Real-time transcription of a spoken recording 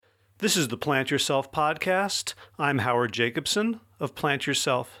This is the Plant Yourself podcast. I'm Howard Jacobson of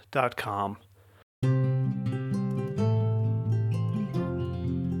plantyourself.com.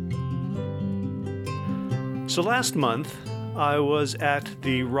 So last month, I was at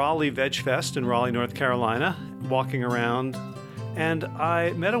the Raleigh Veg Fest in Raleigh, North Carolina, walking around, and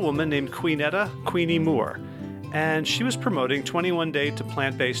I met a woman named Queenie Moore, and she was promoting 21 Day to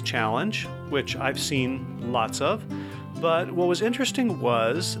Plant-Based Challenge, which I've seen lots of. But what was interesting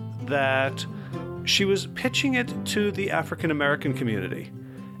was that she was pitching it to the African American community.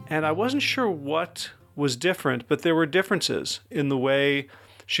 And I wasn't sure what was different, but there were differences in the way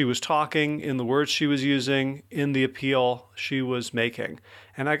she was talking, in the words she was using, in the appeal she was making.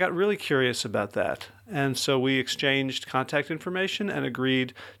 And I got really curious about that. And so we exchanged contact information and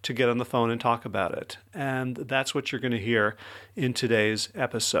agreed to get on the phone and talk about it. And that's what you're going to hear in today's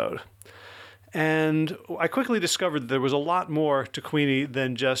episode. And I quickly discovered that there was a lot more to Queenie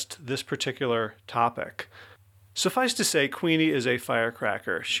than just this particular topic. Suffice to say, Queenie is a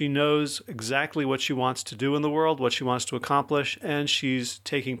firecracker. She knows exactly what she wants to do in the world, what she wants to accomplish, and she's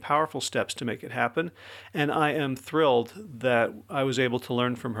taking powerful steps to make it happen. And I am thrilled that I was able to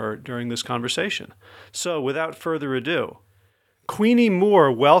learn from her during this conversation. So without further ado, Queenie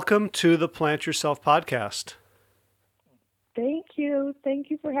Moore, welcome to the Plant Yourself podcast. Thank you. Thank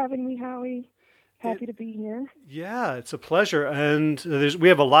you for having me, Howie. Happy to be here. Yeah, it's a pleasure. And we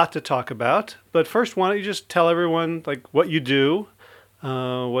have a lot to talk about. But first, why don't you just tell everyone what you do,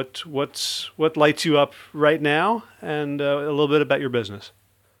 what lights you up right now, and a little bit about your business.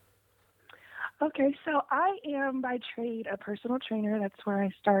 Okay, so I am by trade a personal trainer. That's where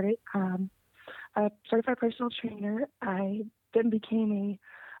I started. A certified personal trainer. I then became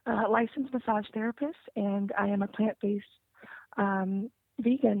a licensed massage therapist, and I am a plant-based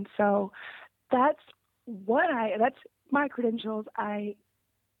vegan. So that's my credentials. I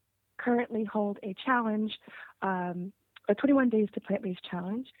currently hold a challenge, a 21 Days to Plant-Based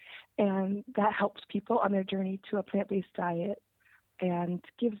Challenge, and that helps people on their journey to a plant-based diet and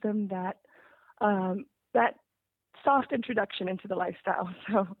gives them that soft introduction into the lifestyle.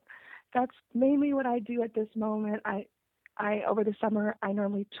 So that's mainly what I do at this moment. I over the summer, I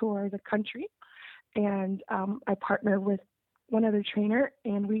normally tour the country, and I partner with one other trainer,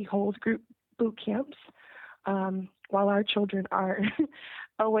 and we hold group boot camps. While our children are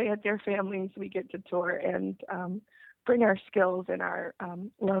away at their families, we get to tour and bring our skills and our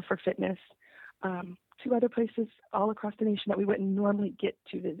love for fitness to other places all across the nation that we wouldn't normally get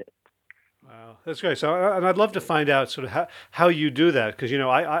to visit. Wow, that's great. So, and I'd love to find out sort of how you do that, because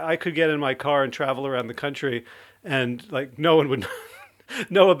I could get in my car and travel around the country, and no one would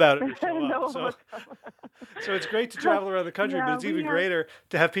know about it or show up. So it's great to travel around the country, but it's even greater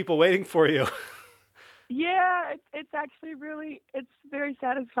to have people waiting for you. Yeah, it's actually it's very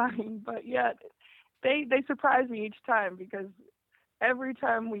satisfying. But yeah, they surprise me each time, because every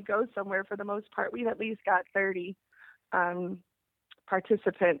time we go somewhere, for the most part, we've at least got 30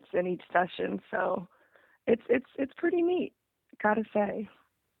 participants in each session. So it's pretty neat, gotta say.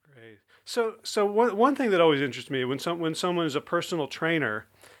 Great. So one thing that always interests me when someone is a personal trainer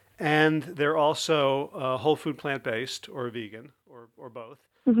and they're also whole food plant-based or vegan or both,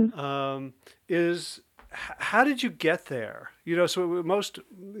 Mm-hmm. is how did you get there? So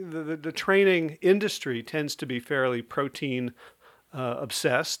the training industry tends to be fairly protein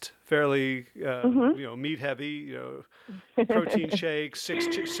obsessed, fairly meat heavy, protein shakes,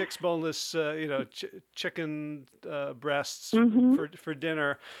 six boneless chicken breasts for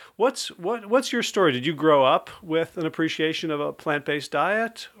dinner. What's your story? Did you grow up with an appreciation of a plant-based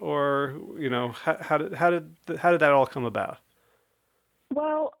diet, or how did that all come about?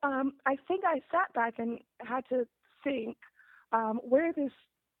 Well, I think I sat back and had to think where this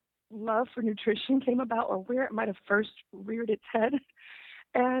love for nutrition came about, or where it might have first reared its head.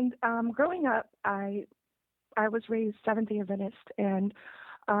 And growing up, I was raised Seventh-day Adventist, and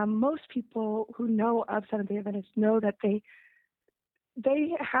most people who know of Seventh-day Adventists know that the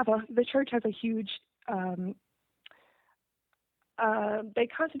church has a huge they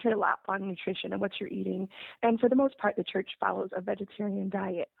concentrate a lot on nutrition and what you're eating. And for the most part, the church follows a vegetarian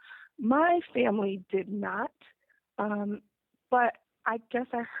diet. My family did not, but I guess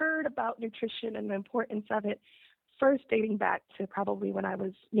I heard about nutrition and the importance of it first dating back to probably when I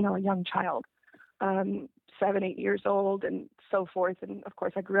was, a young child, 7, 8 years old and so forth. And of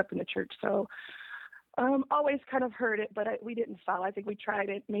course, I grew up in the church, so always kind of heard it, but we didn't follow. I think we tried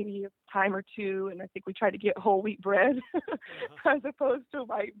it maybe a time or two, and I think we tried to get whole wheat bread as opposed to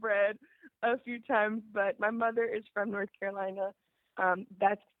white bread a few times. But my mother is from North Carolina.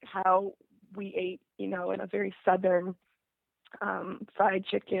 That's how we ate, in a very southern fried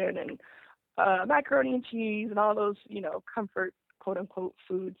chicken and macaroni and cheese and all those, comfort, quote unquote,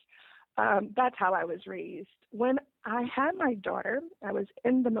 foods. That's how I was raised. When I had my daughter, I was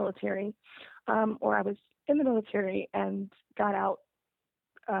in the military, or I was in the military and got out.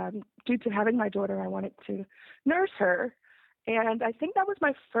 Due to having my daughter, I wanted to nurse her. And I think that was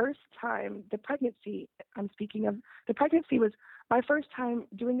my first time, the pregnancy, I'm speaking of, the pregnancy was my first time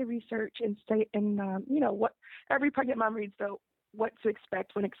doing the research and what every pregnant mom reads, though, what to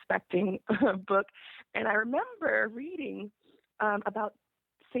expect when expecting a book. And I remember reading about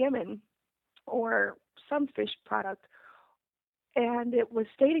salmon or some fish product, and it was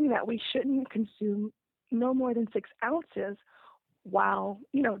stating that we shouldn't consume no more than 6 ounces while,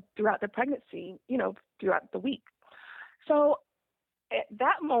 throughout the pregnancy, throughout the week. So at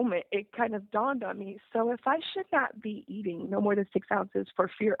that moment, it kind of dawned on me. So if I should not be eating no more than 6 ounces for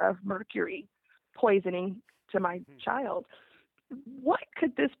fear of mercury poisoning to my child, what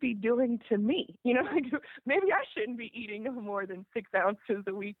could this be doing to me? Maybe I shouldn't be eating no more than 6 ounces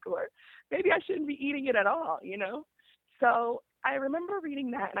a week, or maybe I shouldn't be eating it at all, So I remember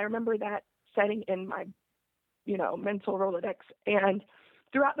reading that, and I remember that setting in my, mental Rolodex. And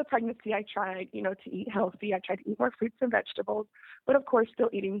throughout the pregnancy, I tried, to eat healthy. I tried to eat more fruits and vegetables, but of course, still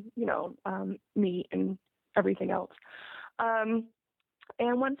eating, meat and everything else. And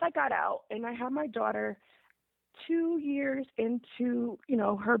once I got out and I had my daughter 2 years into,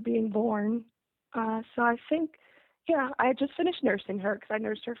 her being born. So I think, I had just finished nursing her because I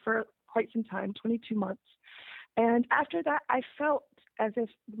nursed her for quite some time, 22 months. And after that, I felt as if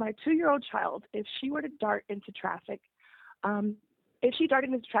my 2-year-old child, if she were to dart into traffic, if she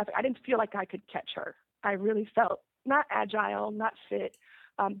darted into traffic, I didn't feel like I could catch her. I really felt not agile, not fit.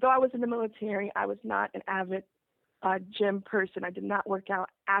 Though I was in the military, I was not an avid gym person. I did not work out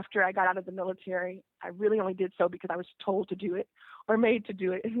after I got out of the military. I really only did so because I was told to do it or made to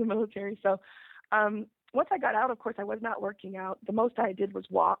do it in the military. So once I got out, of course, I was not working out. The most I did was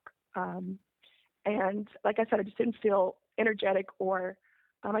walk. And like I said, I just didn't feel energetic, or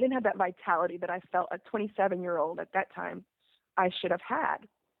I didn't have that vitality that I felt a 27-year-old at that time I should have had.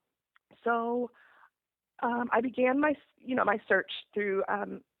 So I began my search through,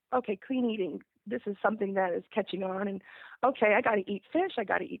 clean eating. This is something that is catching on, and okay, I got to eat fish, I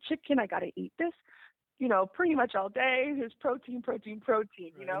got to eat chicken, I got to eat this, pretty much all day. There's protein.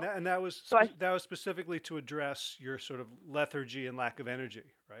 Right. And that was that was specifically to address your sort of lethargy and lack of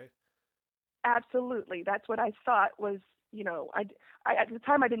energy, right? Absolutely, that's what I thought was. I at the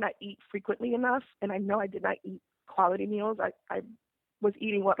time I did not eat frequently enough, and I know I did not eat quality meals. I was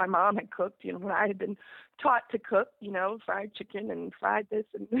eating what my mom had cooked, when I had been taught to cook, fried chicken and fried this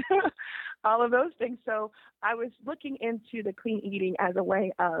and all of those things. So I was looking into the clean eating as a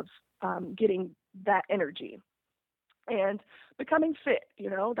way of getting that energy and becoming fit.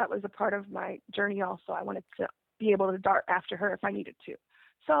 That was a part of my journey also. I wanted to be able to dart after her if I needed to.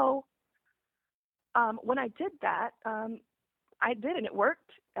 So when I did that, I did, and it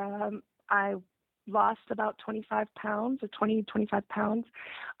worked. I lost about 25 pounds, or 25 pounds.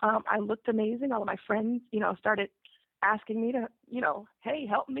 I looked amazing. All of my friends, started asking me to, hey,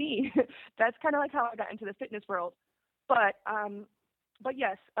 help me. That's kind of like how I got into the fitness world. But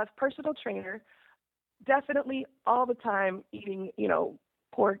yes, a personal trainer, definitely all the time eating,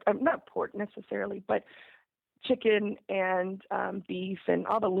 pork, not pork necessarily, but chicken and beef and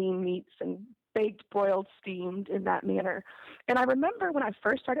all the lean meats and baked, broiled, steamed in that manner. And I remember when I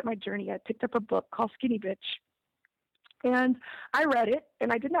first started my journey, I picked up a book called Skinny Bitch. And I read it,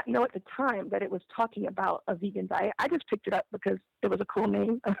 and I did not know at the time that it was talking about a vegan diet. I just picked it up because it was a cool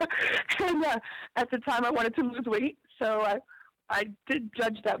name. And at the time, I wanted to lose weight. So I did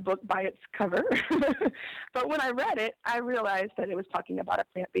judge that book by its cover. But when I read it, I realized that it was talking about a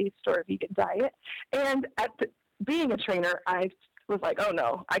plant-based or a vegan diet. And being a trainer, I was like, oh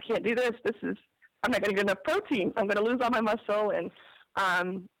no, I can't do this. I'm not going to get enough protein. I'm going to lose all my muscle, and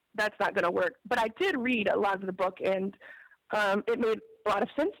that's not going to work. But I did read a lot of the book, and it made a lot of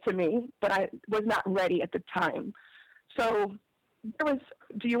sense to me, but I was not ready at the time. So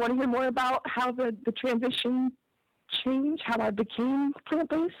do you want to hear more about how the transition changed, how I became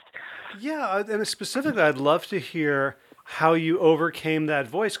plant-based? Yeah, and specifically, I'd love to hear how you overcame that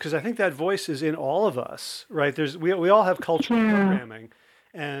voice, because I think that voice is in all of us, right? We all have cultural programming,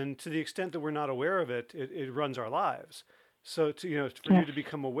 and to the extent that we're not aware of it, it runs our lives. So for you to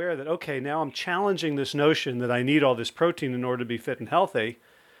become aware that, okay, now I'm challenging this notion that I need all this protein in order to be fit and healthy,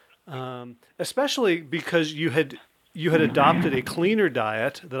 especially because you had adopted a cleaner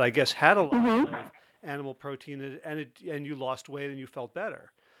diet that I guess had a lot of animal protein, and you lost weight and you felt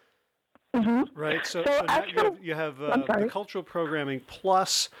better. Hmm. Right. So, So so now you actually, have you have I'm the sorry. cultural programming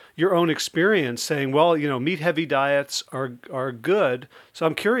plus your own experience saying, well, meat heavy diets are good. So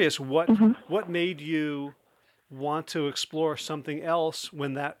I'm curious, Hmm. what made you want to explore something else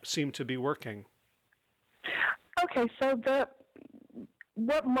when that seemed to be working? Okay, so the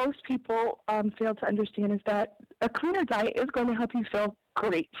what most people fail to understand is that a cleaner diet is going to help you feel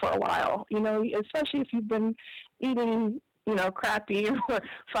great for a while. You know, especially if you've been eating, crappy or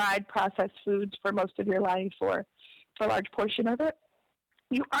fried processed foods for most of your life or for a large portion of it.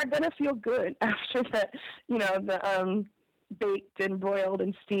 You are going to feel good after the baked and broiled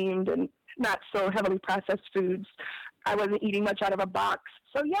and steamed and not so heavily processed foods. I wasn't eating much out of a box.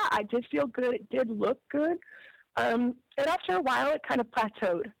 So, yeah, I did feel good. It did look good. And after a while, it kind of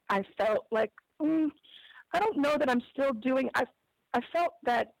plateaued. I felt like, I don't know that I'm still doing. I felt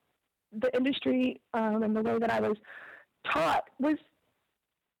that the industry and the way that I was taught was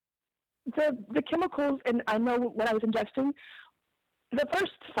the chemicals, and I know what I was ingesting. The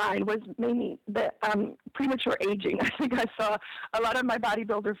first sign was mainly the premature aging. I think I saw a lot of my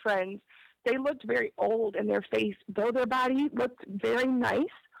bodybuilder friends. They looked very old in their face, though their body looked very nice.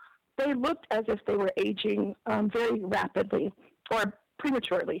 They looked as if they were aging very rapidly or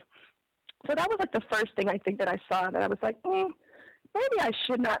prematurely. So that was like the first thing I think that I saw that I was like, maybe I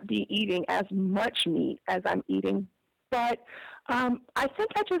should not be eating as much meat as I'm eating. But I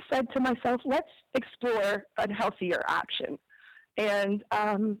think I just said to myself, let's explore a healthier option. And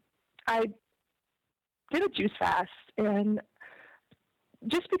I did a juice fast. And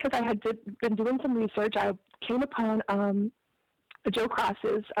just because I had been doing some research, I came upon the Joe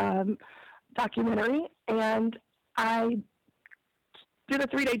Cross's documentary, and I did a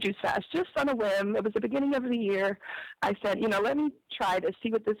 3-day juice fast just on a whim. It was the beginning of the year. I said, let me try to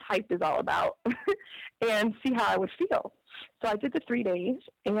see what this hype is all about and see how I would feel. So I did the 3 days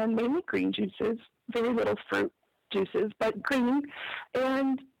and mainly green juices, very little fruit juices, but green.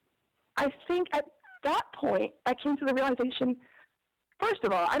 And I think at that point, I came to the realization, first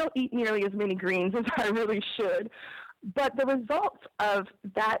of all, I don't eat nearly as many greens as I really should. But the results of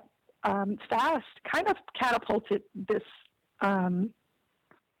that fast kind of catapulted um,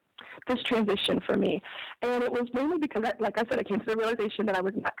 this transition for me. And it was mainly because, like I said, I came to the realization that I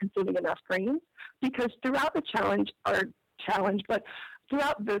was not consuming enough greens because throughout the but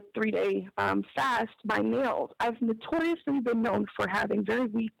throughout the 3-day fast, my nails, I've notoriously been known for having very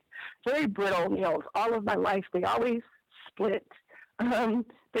weak, very brittle nails all of my life. They always split.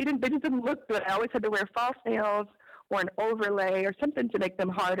 They just didn't look good. I always had to wear false nails or an overlay or something to make them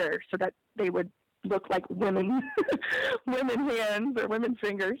harder so that they would look like women hands or women's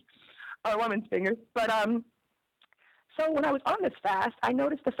fingers or women's fingers. But so when I was on this fast, I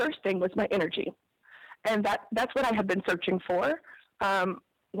noticed the first thing was my energy, and that's what I had been searching for.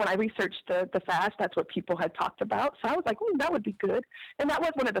 When I researched the fast, that's what people had talked about. So I was like, that would be good. And that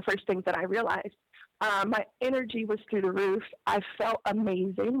was one of the first things that I realized. My energy was through the roof. I felt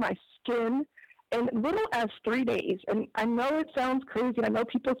amazing. My skin, in little as 3 days. And I know it sounds crazy. And I know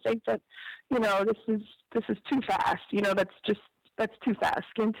people think that, this is too fast. That's too fast.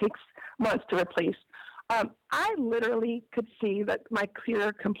 Skin takes months to replace. I literally could see that my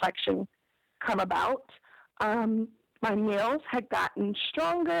clearer complexion come about. My nails had gotten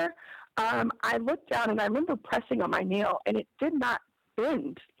stronger. I looked down and I remember pressing on my nail, and it did not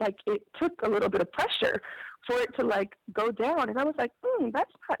bend. Like it took a little bit of pressure for it to like go down, and I was like,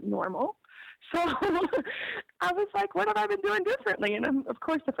 that's not normal. So I was like, what have I been doing differently? And of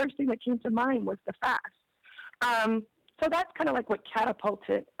course, the first thing that came to mind was the fast. So that's kind of like what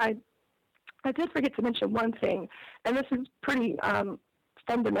catapulted. I did forget to mention one thing, and this is pretty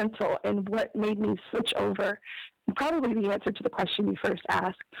fundamental and what made me switch over. Probably the answer to the question you first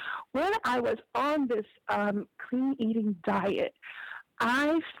asked. When I was on this clean eating diet,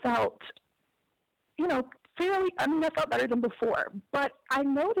 I felt, fairly, I felt better than before, but I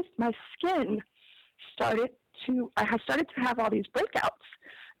noticed my skin started I had started to have all these breakouts.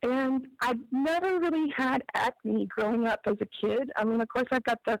 And I've never really had acne growing up as a kid. I mean, of course, I've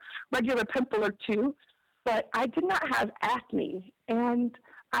got the regular pimple or two, but I did not have acne. And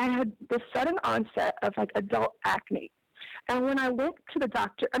I had this sudden onset of like adult acne. And when I went to the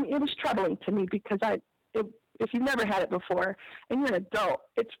doctor, I mean, it was troubling to me because if you've never had it before and you're an adult,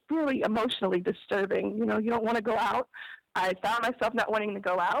 it's really emotionally disturbing. You don't want to go out. I found myself not wanting to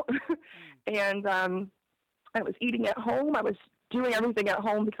go out. And I was eating at home. I was doing everything at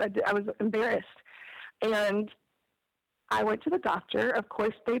home because I was embarrassed. And I went to the doctor. Of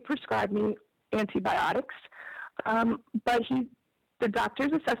course, they prescribed me antibiotics. But he the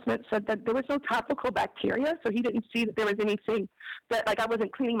doctor's assessment said that there was no topical bacteria, so he didn't see that there was anything that, like, I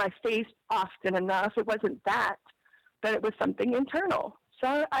wasn't cleaning my face often enough. It wasn't that it was something internal.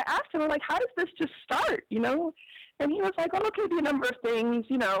 So I asked him, I'm like, how does this just start, And he was like, well, it could be a number of things,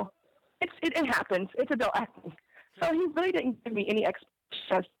 it happens. It's adult acne. So he really didn't give me any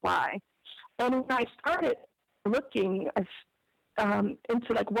explanation as to why. And when I started looking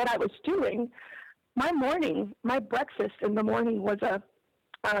into like what I was doing, my breakfast in the morning was a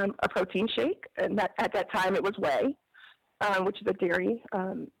protein shake, and that at that time it was whey, which is a dairy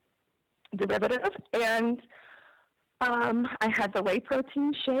derivative, and I had the whey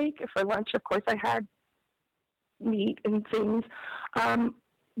protein shake. For lunch, of course, I had meat and things.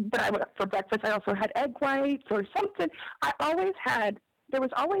 But for breakfast, I also had egg whites or something. There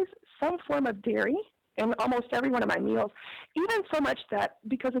was always some form of dairy in almost every one of my meals, even so much that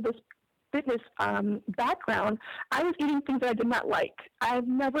because of this fitness background, I was eating things that I did not like. I've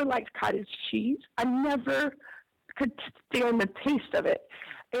never liked cottage cheese. I never could stand the taste of it.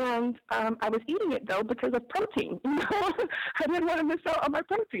 And I was eating it, though, because of protein. I didn't want to miss out on my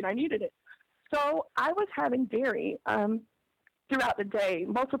protein. I needed it. So I was having dairy throughout the day,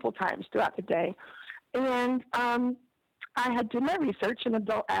 multiple times throughout the day. And I had done my research in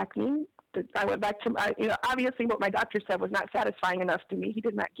adult acne. I went back to obviously what my doctor said was not satisfying enough to me. He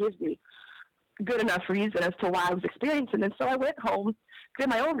did not give me good enough reason as to why I was experiencing this. So I went home, did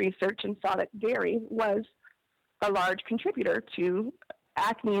my own research, and saw that dairy was a large contributor to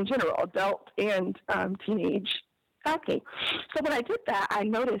acne in general, adult and teenage acne. So when I did that, I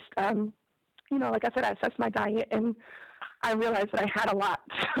noticed, like I said, I assessed my diet, and I realized that I had a lot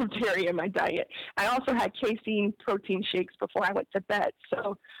of dairy in my diet. I also had casein protein shakes before I went to bed.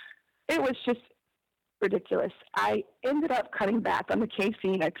 So it was just ridiculous. I ended up cutting back on the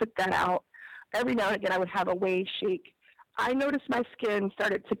casein. I took that out. Every now and again, I would have a whey shake. I noticed my skin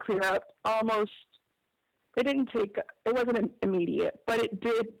started to clear up almost. It wasn't immediate, but it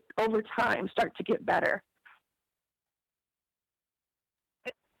did over time start to get better.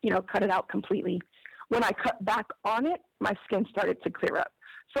 Cut it out completely. When I cut back on it, my skin started to clear up.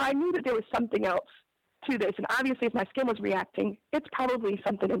 So I knew that there was something else to this. And obviously, if my skin was reacting, it's probably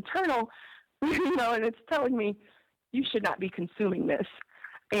something internal, and it's telling me you should not be consuming this.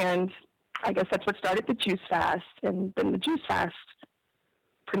 And I guess that's what started the juice fast. And then the juice fast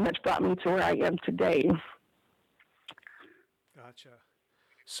pretty much brought me to where I am today. Gotcha.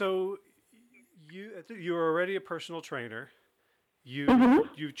 So you were already a personal trainer.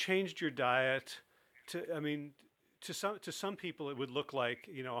 You changed your diet to some people it would look like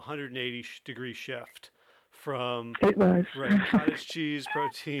 180-degree shift from it was cottage cheese,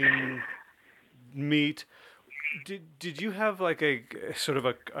 protein, meat. Did you have like a sort of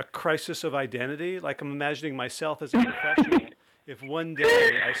a crisis of identity? Like, I'm imagining myself as a professional. If one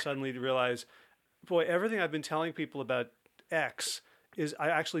day I suddenly realize, boy, everything I've been telling people about X is I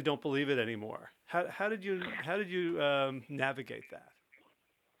actually don't believe it anymore. How did you navigate that?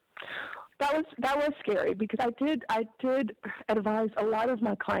 That was scary, because I did advise a lot of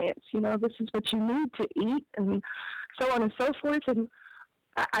my clients, this is what you need to eat, and so on and so forth. And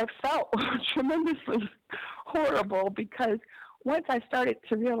I felt tremendously horrible, because once I started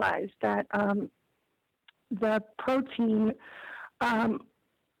to realize that the protein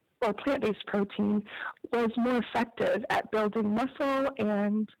or plant-based protein was more effective at building muscle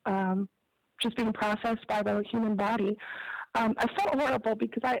and just being processed by the human body, I felt horrible,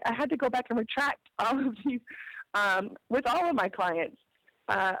 because I had to go back and retract all of these with all of my clients.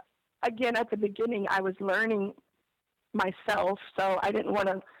 Again, at the beginning, I was learning myself, so I didn't want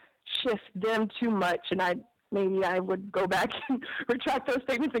to shift them too much, and I would go back and retract those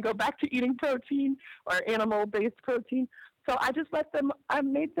statements and go back to eating protein or animal-based protein. So I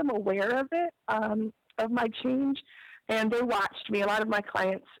made them aware of it, of my change, and they watched me. A lot of my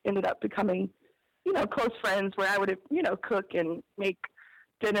clients ended up becoming, close friends, where I would, cook and make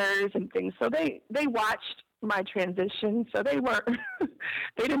dinners and things. So they watched my transition. So they weren't,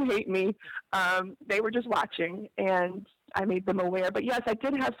 they didn't hate me. They were just watching, and I made them aware. But yes, I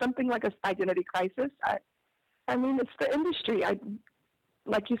did have something like an identity crisis. It's the industry.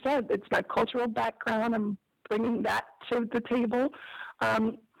 Like you said, it's my cultural background. I'm bringing that to the table.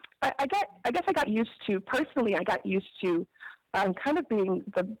 I guess I got used to kind of being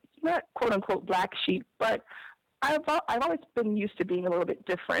the, not quote unquote black sheep, but I've always been used to being a little bit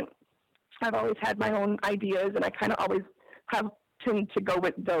different. I've always had my own ideas, and I kind of always tend to go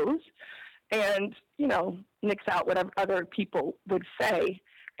with those, and nix out what other people would say.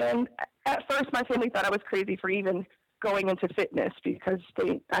 And at first, my family thought I was crazy for even going into fitness, because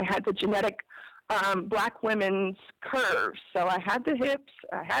I had the genetic Black women's curves. So I had the hips,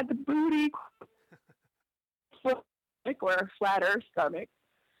 I had the booty, or a flatter stomach,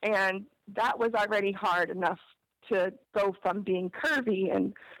 and that was already hard enough to go from being curvy,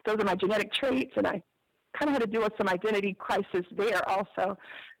 and those are my genetic traits, and I kind of had to deal with some identity crisis there also.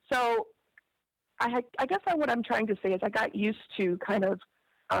 So I guess what I'm trying to say is I got used to kind of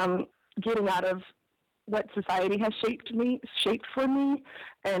getting out of what society has shaped for me,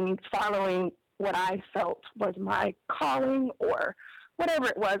 and following what I felt was my calling or whatever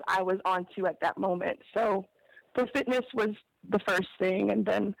it was I was onto at that moment. So the fitness was the first thing, and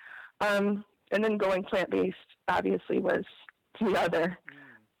then going plant-based obviously was the other.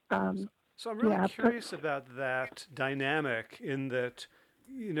 So I'm really curious about that dynamic, in that,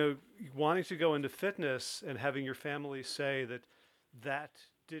 wanting to go into fitness and having your family say that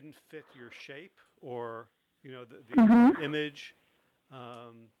didn't fit your shape, or, the image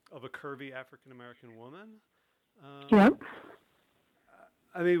of a curvy African American woman.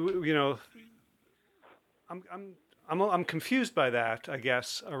 I mean, I'm confused by that, I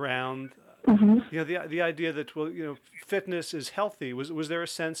guess, around the idea that, fitness is healthy. Was there a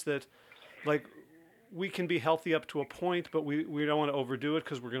sense that, like, we can be healthy up to a point, but we don't want to overdo it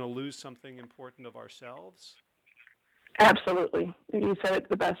because we're going to lose something important of ourselves? Absolutely, you said it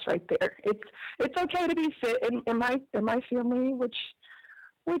the best right there. It's okay to be fit. In my family, which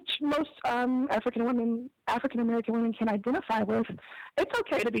most African American women can identify with, it's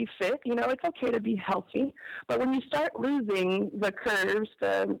okay to be fit. It's okay to be healthy. But when you start losing the curves,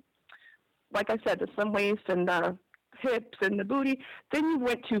 like I said, the slim waist and the hips and the booty, then you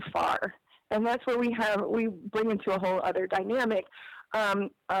went too far. And that's where we bring into a whole other dynamic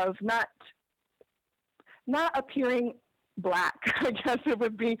of not appearing Black, I guess it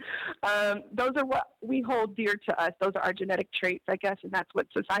would be. Those are what we hold dear to us. Those are our genetic traits, I guess, and that's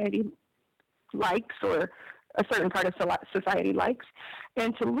what society likes, or a certain part of society likes.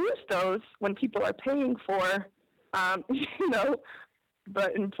 And to lose those when people are paying for,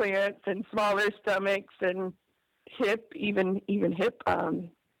 butt implants and smaller stomachs and even hip, I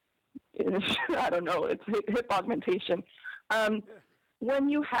don't know, it's hip augmentation. When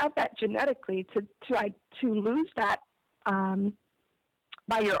you have that genetically, to lose that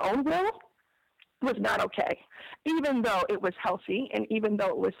by your own will was not okay. Even though it was healthy and even though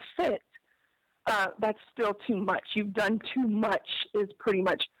it was fit, that's still too much. You've done too much is pretty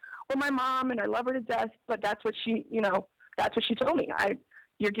much, well, my mom, and I love her to death, but that's what she told me.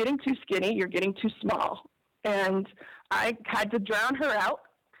 You're getting too skinny, you're getting too small. And I had to drown her out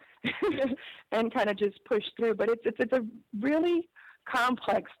and kind of just push through. But it's a really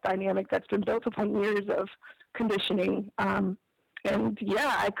complex dynamic that's been built upon years of conditioning. And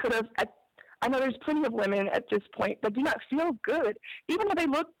yeah, I know there's plenty of women at this point that do not feel good, even though they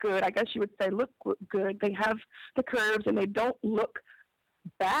look good. I guess you would say look good. They have the curves and they don't look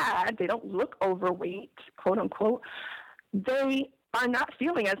bad. They don't look overweight, quote unquote. They are not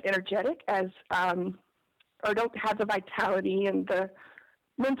feeling as energetic as, or don't have the vitality and the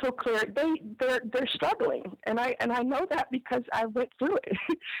mental clarity. They're struggling, and I know that because I went through it.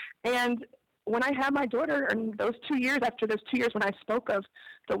 And when I had my daughter, and after those 2 years when I spoke of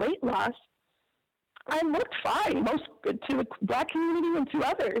the weight loss, I looked fine. To the Black community and to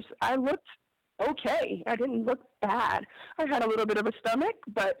others, I looked okay. I didn't look bad. I had a little bit of a stomach,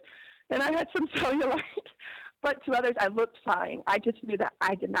 and I had some cellulite. But to others, I looked fine. I just knew that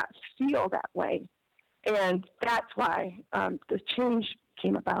I did not feel that way. And that's why the change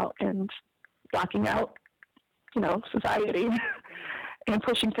came about, and blocking out, society and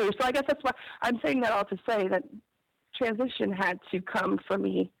pushing through. So I guess that's why I'm saying that all to say that transition had to come for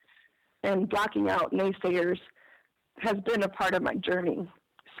me, and blocking out naysayers has been a part of my journey.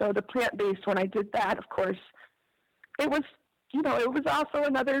 So the plant-based, when I did that, of course, it was also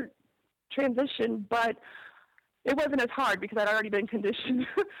another transition, but it wasn't as hard because I'd already been conditioned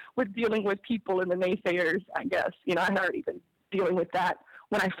with dealing with people and the naysayers, I guess. I'd already been dealing with that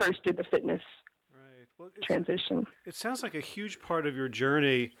when I first did the fitness transition. It sounds like a huge part of your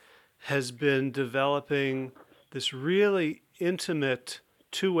journey has been developing this really intimate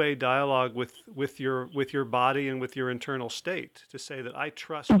two-way dialogue with your body and with your internal state, to say that I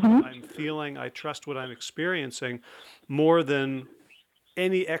trust what I'm feeling, I trust what I'm experiencing more than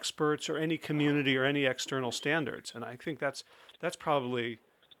any experts or any community or any external standards. And I think that's probably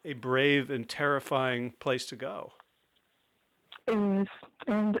a brave and terrifying place to go. It is,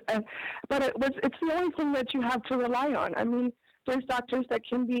 but it's the only thing that you have to rely on. I mean, there's doctors that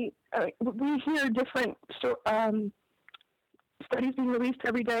can be. We hear different studies being released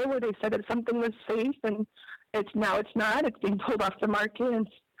every day where they said that something was safe and it's not. It's being pulled off the market, and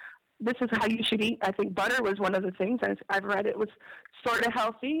this is how you should eat. I think butter was one of the things I've read. It was sort of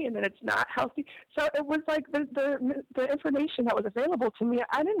healthy, and then it's not healthy. So it was like the information that was available to me.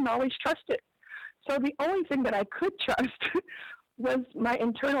 I didn't always trust it. So the only thing that I could trust was my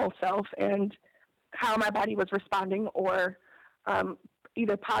internal self and how my body was responding, or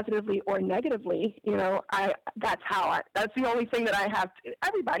either positively or negatively. That's that's the only thing that I have.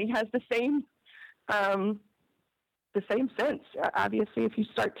 Everybody has the same sense. Obviously, if you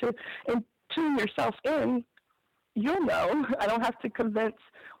start to tune yourself in, you'll know. I don't have to convince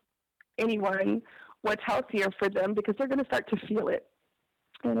anyone what's healthier for them, because they're going to start to feel it.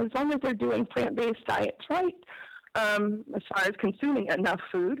 And as long as they're doing plant-based diets right, as far as consuming enough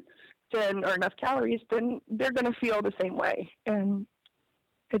food or enough calories, then they're going to feel the same way. And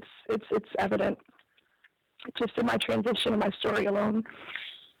it's evident just in my transition and my story alone.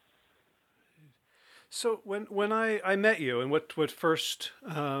 So when I met you, and what first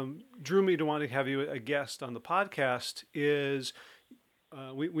drew me to want to have you a guest on the podcast is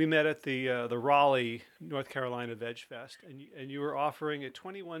we met at the Raleigh, North Carolina Veg Fest, and you were offering a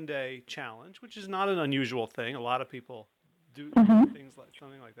 21-day challenge, which is not an unusual thing. A lot of people do things like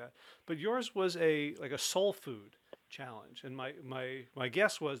something like that, but yours was a soul food challenge, and my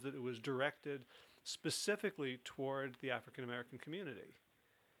guess was that it was directed specifically toward the African American community.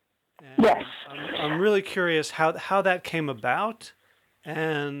 And yes. I'm really curious how that came about,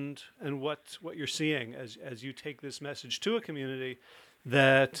 and what you're seeing as you take this message to a community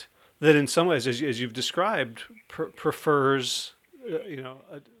that in some ways, as you've described, prefers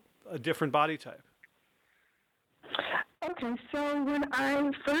a different body type. Okay, so when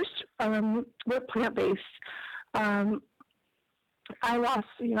I first went plant-based, I lost,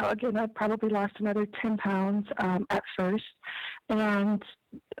 again, I probably lost another 10 pounds at first, and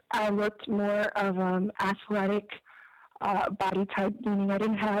I looked more of athletic body type, meaning I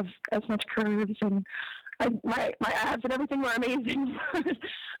didn't have as much curves, and my abs and everything were amazing.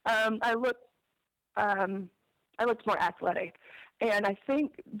 I looked more athletic, and I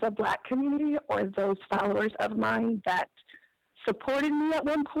think the Black community, or those followers of mine that supported me at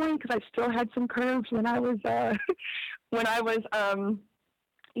one point, because I still had some curves when I was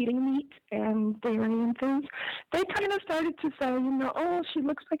eating meat and dairy and things, they kind of started to say, oh, she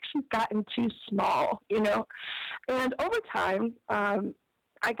looks like she's gotten too small, And over time,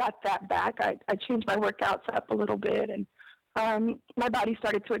 I got that back. I changed my workouts up a little bit, and my body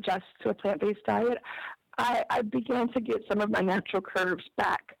started to adjust to a plant-based diet. I began to get some of my natural curves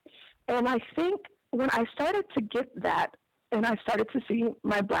back. And I think when I started to get that, and I started to see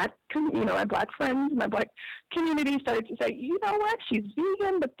my Black friends, my Black community started to say, you know what, she's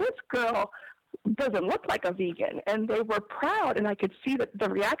vegan, but this girl doesn't look like a vegan. And they were proud, and I could see that the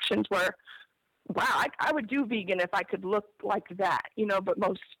reactions were, wow, I would do vegan if I could look like that, but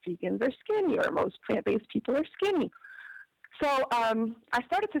most vegans are skinny, or most plant-based people are skinny. So I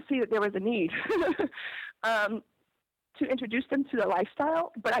started to see that there was a need to introduce them to the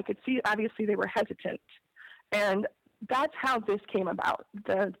lifestyle, but I could see, obviously, they were hesitant. And that's how this came about,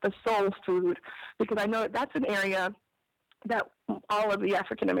 the soul food, because I know that's an area that all of the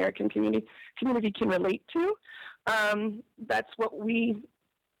African American community can relate to. That's what we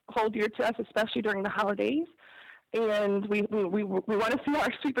hold dear to us, especially during the holidays. And we want to see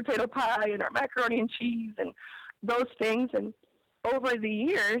our sweet potato pie and our macaroni and cheese and those things. And over the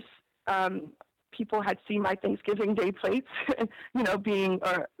years, people had seen my Thanksgiving Day plates, being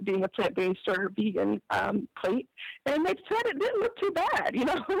a plant-based or vegan plate, and they said it didn't look too bad,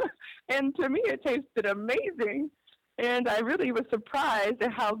 And to me, it tasted amazing, and I really was surprised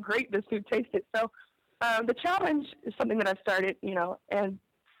at how great this food tasted. So the challenge is something that I started, and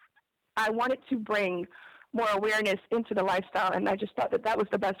I wanted to bring more awareness into the lifestyle, and I just thought that was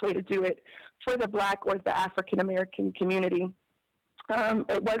the best way to do it for the Black or the African American community.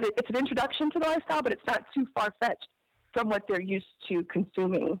 It's an introduction to the lifestyle, but it's not too far-fetched from what they're used to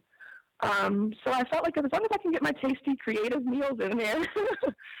consuming. So I felt like as long as I can get my tasty, creative meals in there,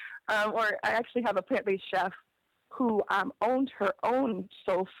 or I actually have a plant-based chef who owned her own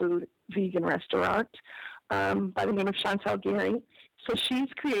soul food vegan restaurant by the name of Chantel Gary. So she's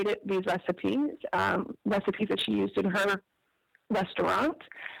created these recipes that she used in her restaurant,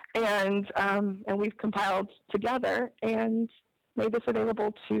 and we've compiled together and made this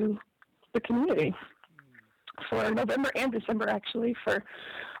available to the community for November and December, actually, for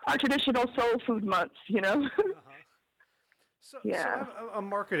our traditional soul food months, So I have a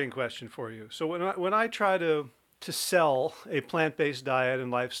marketing question for you. So when I try to sell a plant-based diet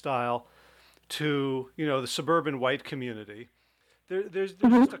and lifestyle to, the suburban white community, there's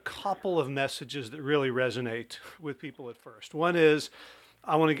just a couple of messages that really resonate with people at first. One is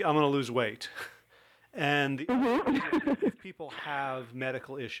I'm going to lose weight. And Mm-hmm. if people have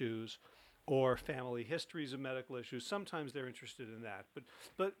medical issues or family histories of medical issues, sometimes they're interested in that.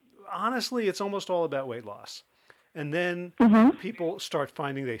 But honestly, it's almost all about weight loss. And then Mm-hmm. people start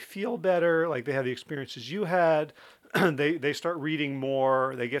finding they feel better, like they have the experiences you had. They start reading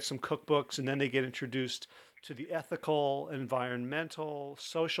more, they get some cookbooks, and then they get introduced to the ethical, environmental,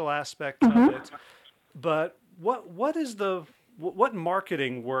 social aspects of Mm-hmm. it. But what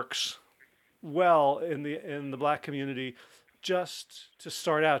marketing works well in the black community just to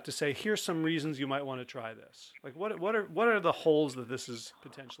start out to say here's some reasons you might want to try this? Like what are the holes that this is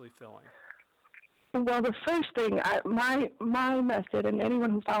potentially filling? Well, the first thing, my method, and anyone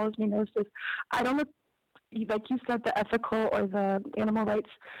who follows me knows this, I don't look, like you said, the ethical or the animal rights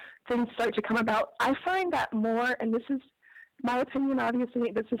things start to come about. I find that more, and this is my opinion,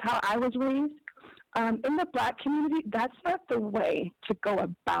 obviously, this is how I was raised. In the black community, that's not the way to go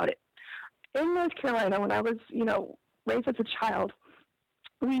about it. In North Carolina, when I was, raised as a child,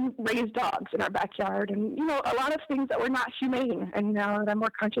 we raised dogs in our backyard, and a lot of things that were not humane. And now that I'm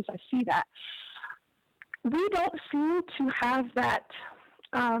more conscious, I see that we don't seem to have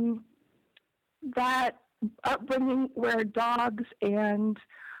um, that upbringing where dogs and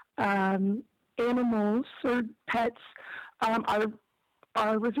animals or pets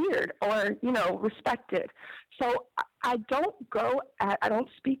are revered or respected. So I don't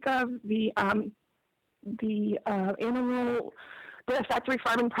speak of the animal, the factory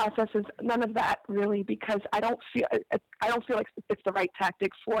farming processes, none of that really, because I don't feel like it's the right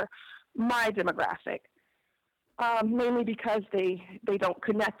tactic for my demographic. Mainly because they don't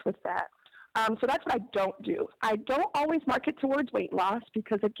connect with that. So that's what I don't do. I don't always market towards weight loss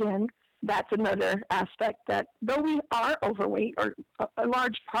because, again, that's another aspect that though we are overweight, or a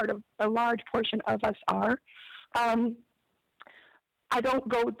large portion of us are, um, I don't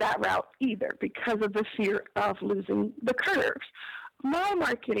go that route either because of the fear of losing the curves. My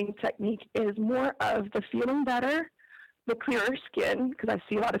marketing technique is more of the feeling better, the clearer skin, because I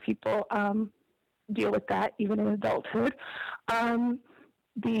see a lot of people deal with that even in adulthood. Um,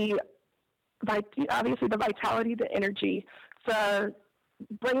 the obviously the vitality, the energy, the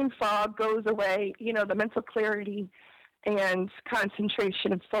brain fog goes away. The mental clarity and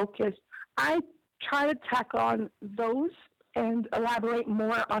concentration and focus. I try to tack on those and elaborate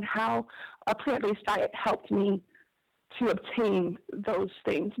more on how a plant-based diet helped me to obtain those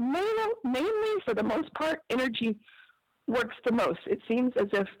things. Mainly, for the most part, energy works the most. It seems as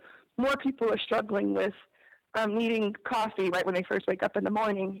if more people are struggling with needing coffee right when they first wake up in the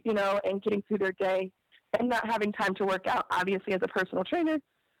morning, and getting through their day and not having time to work out. Obviously, as a personal trainer,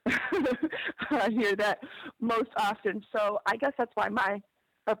 I hear that most often. So I guess that's why my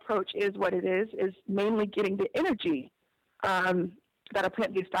approach is what it is mainly getting the energy that a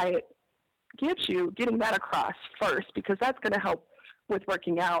plant-based diet gives you, getting that across first, because that's going to help with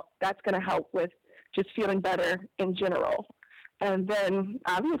working out. That's going to help with just feeling better in general. And then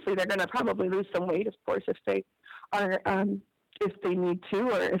obviously they're going to probably lose some weight, of course, if they are, if they need to,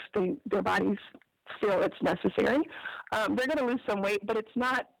 or if their bodies feel it's necessary. They're going to lose some weight, but it's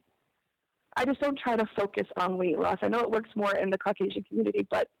not. I just don't try to focus on weight loss. I know it works more in the Caucasian community,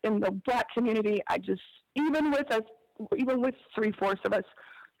 but in the Black community, even with 3/4 of us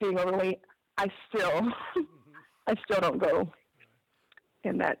being overweight, I still I still don't go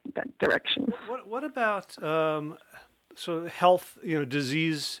in that direction. What about so health,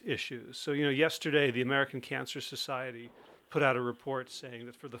 disease issues? So, yesterday the American Cancer Society put out a report saying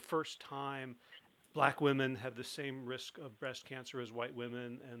that for the first time, black women have the same risk of breast cancer as white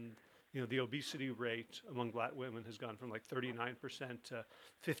women, and the obesity rate among black women has gone from like 39% to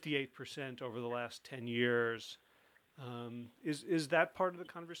 58% over the last 10 years. Is that part of the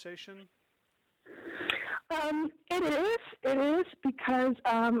conversation? It is because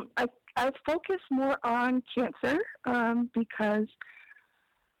I focus more on cancer because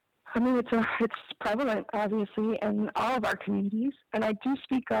it's prevalent obviously in all of our communities, and I do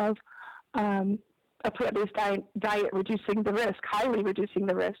speak of a plant-based diet reducing the risk, highly reducing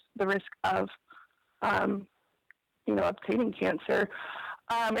the risk of obtaining cancer.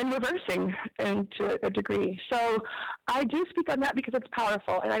 And reversing to a degree. So I do speak on that because it's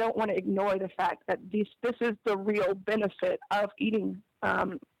powerful, and I don't want to ignore the fact that this is the real benefit of eating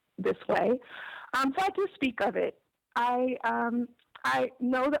this way. So I do speak of it. I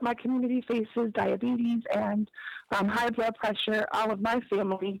know that my community faces diabetes and high blood pressure. All of my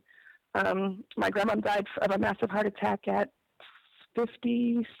family, my grandma died of a massive heart attack at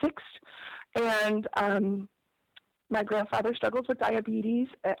 56, and my grandfather struggles with diabetes.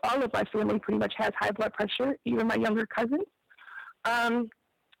 All of my family pretty much has high blood pressure, even my younger cousins. Um,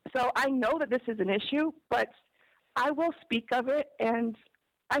 so I know that this is an issue, but I will speak of it. And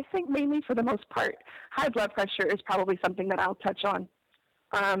I think mainly for the most part, high blood pressure is probably something that I'll touch on.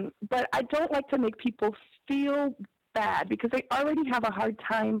 But I don't like to make people feel bad because they already have a hard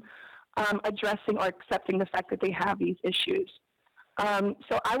time addressing or accepting the fact that they have these issues.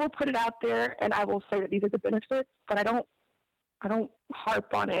 So I will put it out there and I will say that these are the benefits, but I don't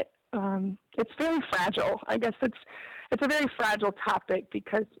harp on it. It's very fragile. I guess it's a very fragile topic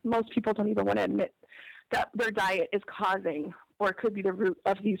because most people don't even want to admit that their diet is causing or could be the root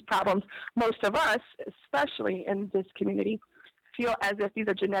of these problems. Most of us, especially in this community, feel as if these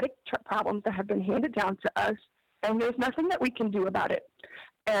are genetic problems that have been handed down to us, and there's nothing that we can do about it.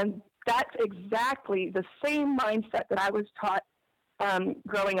 And that's exactly the same mindset that I was taught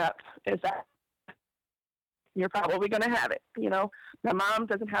growing up, is that you're probably going to have it. My mom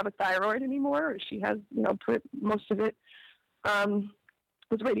doesn't have a thyroid anymore, or she has, most of it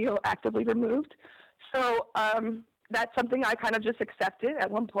was radioactively removed. So that's something I kind of just accepted at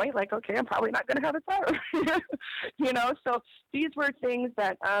one point, like, okay, I'm probably not going to have a thyroid. So these were things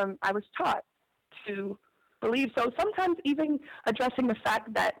that I was taught to believe. So sometimes even addressing the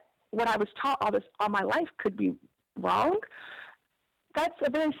fact that what I was taught all my life could be wrong, that's a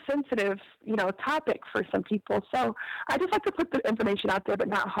very sensitive, topic for some people. So I just like to put the information out there, but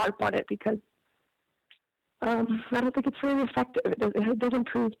not harp on it because I don't think it's really effective. It doesn't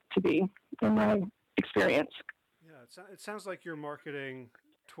prove to be in my experience. Yeah, it sounds like you're marketing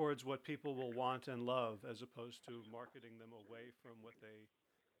towards what people will want and love as opposed to marketing them away from what they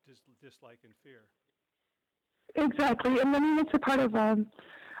dislike and fear. Exactly. And I mean, it's a part of,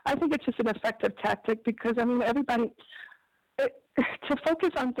 I think it's just an effective tactic because, everybody, to focus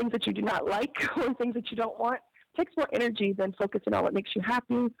on things that you do not like or things that you don't want takes more energy than focusing on what makes you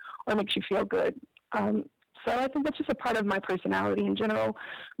happy or makes you feel good. So I think that's just a part of my personality in general.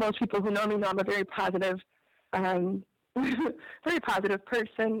 Most people who know me know I'm a very positive, very positive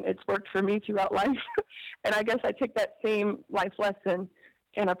person. It's worked for me throughout life. And I guess I take that same life lesson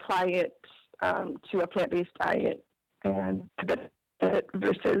and apply it to a plant-based diet and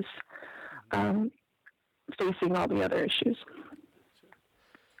versus facing all the other issues.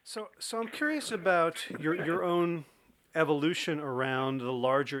 So I'm curious about your own evolution around the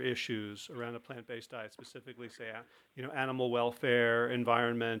larger issues around a plant-based diet, specifically, say, animal welfare,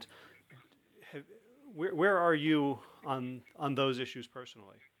 environment. Where are you on those issues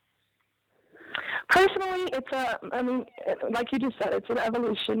personally? Personally, like you just said, it's an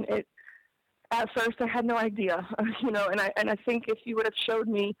evolution. At first, I had no idea, and I think if you would have showed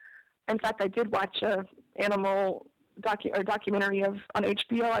me, in fact, I did watch a animal documentary on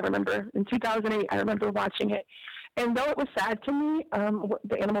HBO. I remember in 2008, I remember watching it. And though it was sad to me,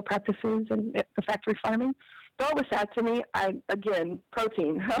 the animal practices and the factory farming, though it was sad to me,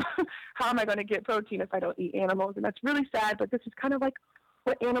 protein. How am I going to get protein if I don't eat animals? And that's really sad, but this is kind of like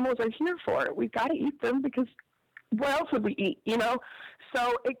what animals are here for. We've got to eat them because what else would we eat,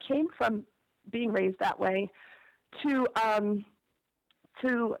 So it came from being raised that way to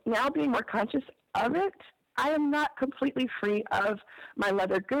now being more conscious of it. I am not completely free of my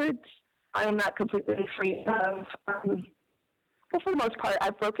leather goods. I am not completely free of, for the most part, I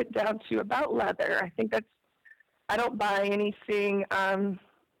broke it down to about leather. I think I don't buy anything, I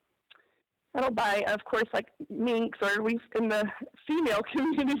don't buy, of course, like minks, or in the female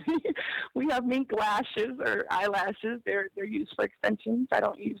community, we have mink lashes or eyelashes. They're used for extensions. I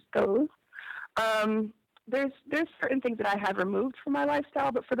don't use those. There's certain things that I have removed from my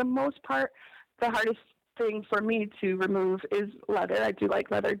lifestyle, but for the most part, the hardest thing for me to remove is leather. I do like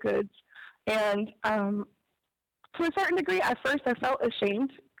leather goods. And to a certain degree, at first I felt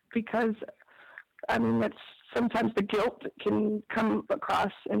ashamed because, that's sometimes the guilt that can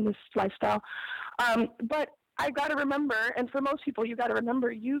across in this lifestyle. But I got to remember, and for most people, you got to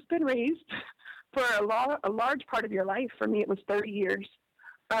remember, you've been raised for a large part of your life. For me, it was 30 years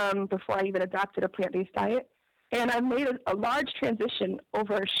before I even adopted a plant-based diet. And I've made a large transition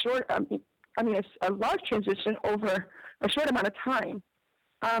over a large transition over a short amount of time.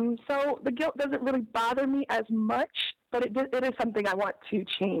 So the guilt doesn't really bother me as much, but it is something I want to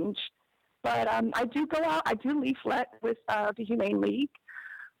change. But I do go out, I do leaflet with the Humane League,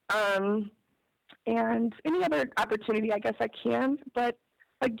 and any other opportunity I guess I can. But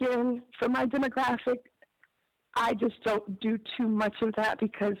again, for my demographic, I just don't do too much of that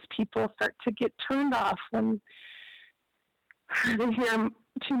because people start to get turned off when they hear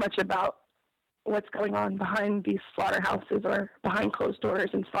too much about what's going on behind these slaughterhouses or behind closed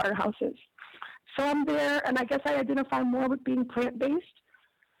doors in slaughterhouses. So I'm there, and I guess I identify more with being plant-based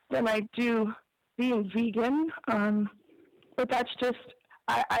than I do being vegan. But but that's just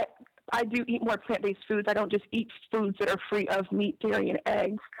I do eat more plant-based foods. I don't just eat foods that are free of meat, dairy, and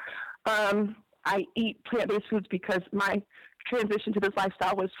eggs. I eat plant-based foods because my transition to this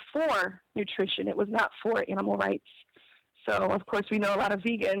lifestyle was for nutrition. It was not for animal rights. So, of course, we know a lot of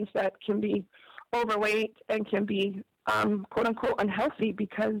vegans that can be overweight and can be, quote unquote, unhealthy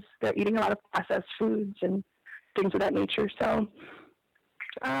because they're eating a lot of processed foods and things of that nature. So,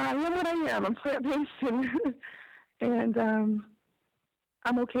 I am what I am. I'm plant-based, and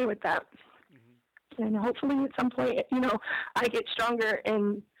I'm okay with that. Mm-hmm. And hopefully at some point, I get stronger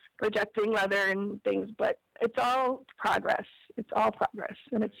in rejecting leather and things, but it's all progress. It's all progress,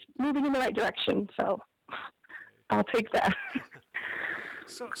 and it's moving in the right direction. So I'll take that.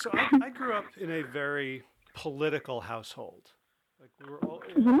 So I grew up in a very political household. Like we were all,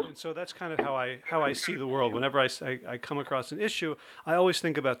 and so that's kind of how I see the world. Whenever I come across an issue, I always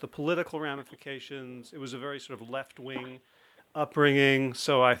think about the political ramifications. It was a very sort of left wing upbringing.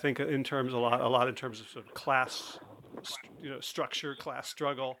 So I think in terms a lot in terms of sort of class, structure, class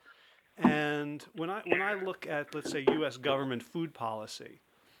struggle. And when I look at, let's say, U.S. government food policy,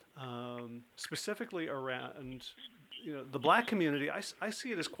 specifically around the black community, I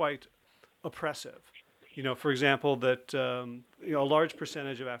see it as quite oppressive. For example, that a large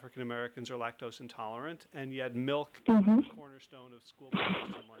percentage of African Americans are lactose intolerant, and yet milk is the cornerstone of school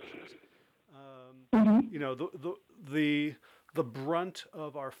breakfasts and lunches. The brunt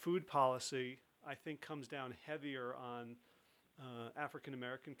of our food policy, I think, comes down heavier on African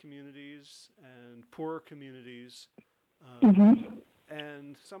American communities and poorer communities,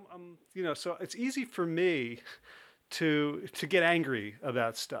 and some, so it's easy for me to get angry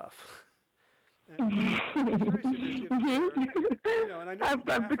about stuff. And I know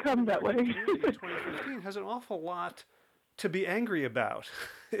I've become that way. 2015 has an awful lot to be angry about,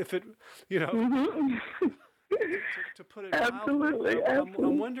 if it, to put it absolutely, mildly.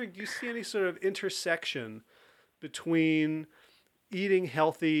 I'm wondering, do you see any sort of intersection between eating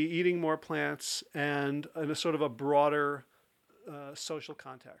healthy, eating more plants, and in a sort of a broader social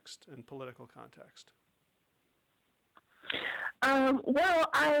context and political context? Well,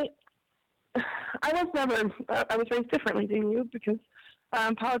 I was never, I was raised differently than you because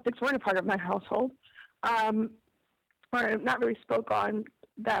politics weren't a part of my household, or not really spoke on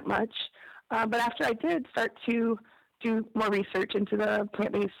that much. But after I did start to do more research into the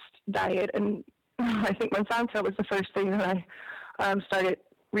plant-based diet, and I think Monsanto was the first thing that I started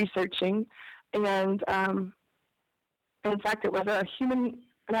researching. And in fact, it was a human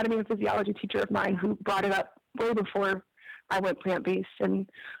anatomy and physiology teacher of mine who brought it up way before I went plant-based. And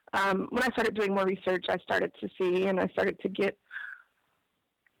when I started doing more research, I started to see, and I started to get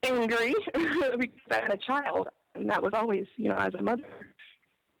angry because I had a child, and that was always, as a mother,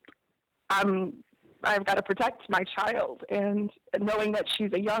 I've got to protect my child, and knowing that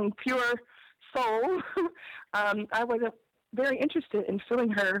she's a young, pure soul, I was very interested in filling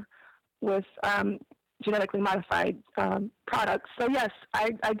her with genetically modified products. So yes,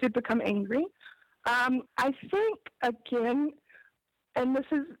 I did become angry. I think, again, and this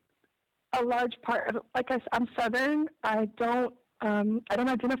is a large part of, I'm Southern. I don't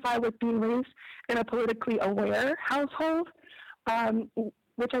identify with being raised in a politically aware household,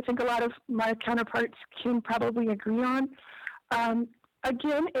 which I think a lot of my counterparts can probably agree on.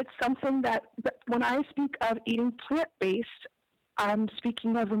 Again, it's something that when I speak of eating plant-based, I'm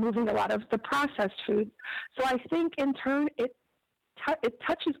speaking of removing a lot of the processed food. So I think, in turn, it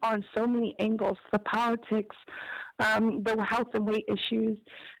touches on so many angles: the politics, the health and weight issues,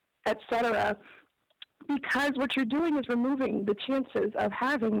 etc. Because what you're doing is removing the chances of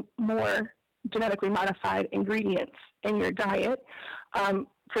having more genetically modified ingredients in your diet.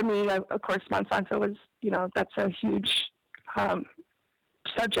 For me, of course, Monsanto was, that's a huge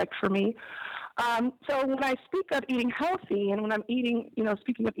subject for me. So when I speak of eating healthy, and when I'm eating,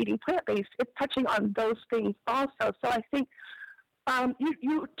 speaking of eating plant-based, it's touching on those things also. So I think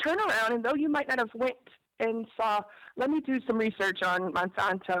you turn around, and though you might not have went and saw, let me do some research on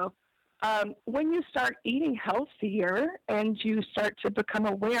Monsanto, when you start eating healthier and you start to become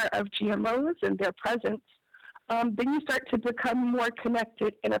aware of GMOs and their presence, then you start to become more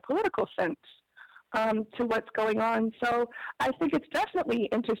connected in a political sense to what's going on. So I think it's definitely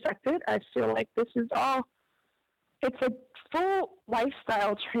intersected. I feel like this is all, it's a full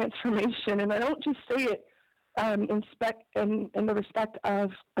lifestyle transformation, and I don't just say it in the respect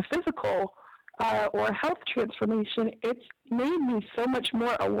of a physical or health transformation. It's made me so much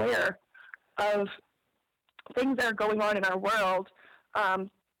more aware of things that are going on in our world,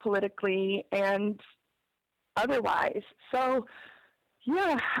 politically and otherwise. So,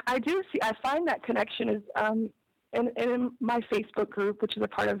 yeah, I find that connection is in my Facebook group, which is a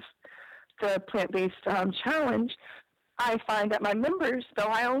part of the plant-based challenge, I find that my members, though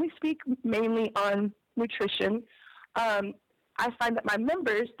I only speak mainly on nutrition, I find that my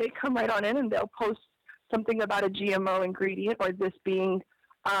members, they come right on in and they'll post something about a GMO ingredient or this being,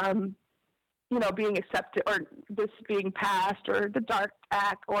 being accepted or this being passed or the DARK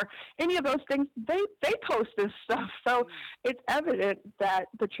Act or any of those things. They post this stuff. So it's evident that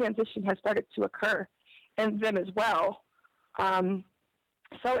the transition has started to occur in them as well.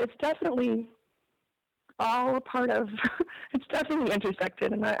 So it's definitely all a part of, it's definitely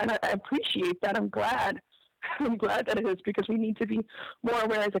intersected, and I appreciate that. I'm glad that it is, because we need to be more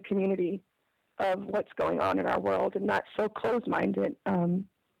aware as a community of what's going on in our world and not so closed-minded,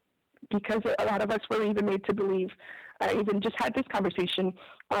 because a lot of us were even made to believe. I even just had this conversation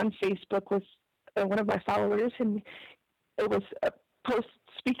on Facebook with one of my followers, and it was a post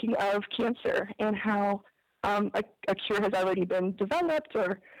speaking of cancer and how a cure has already been developed,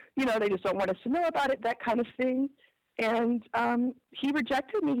 or they just don't want us to know about it, that kind of thing. And he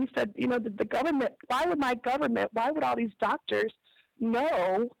rejected me. He said, the government, why would all these doctors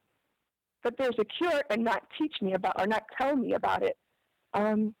know that there's a cure and not teach me about, or not tell me about it?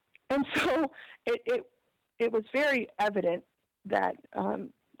 And so it was very evident that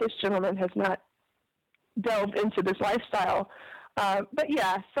this gentleman has not delved into this lifestyle. But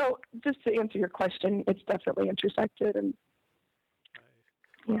yeah, so just to answer your question, it's definitely intersected. And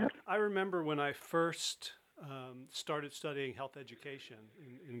yeah, I remember when I first started studying health education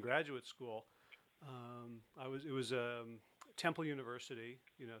in graduate school. It was Temple University,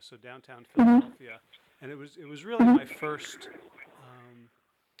 so downtown Philadelphia, and it was really my first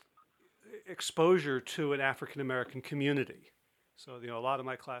exposure to an African American community. So a lot of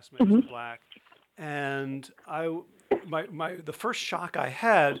my classmates were black, and the first shock I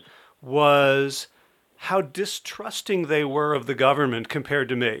had was how distrusting they were of the government compared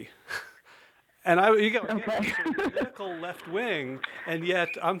to me. And you got radical left wing, and yet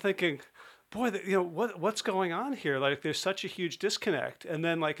I'm thinking, boy, what's going on here? Like, there's such a huge disconnect. And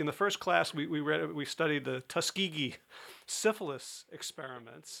then, like in the first class, we studied the Tuskegee syphilis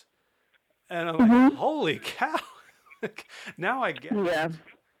experiments, and I'm like, holy cow! Now I get it.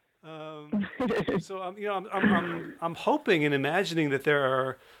 So I'm hoping and imagining that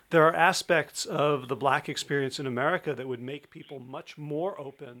there are aspects of the black experience in America that would make people much more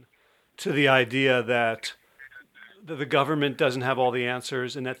open to the idea that the government doesn't have all the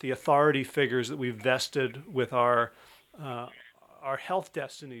answers, and that the authority figures that we've vested with our health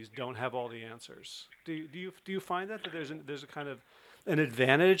destinies don't have all the answers. Do you find that there's a kind of an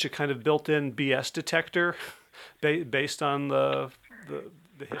advantage, a kind of built-in BS detector based on the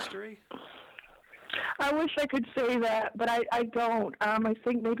history? I wish I could say that, but I don't. I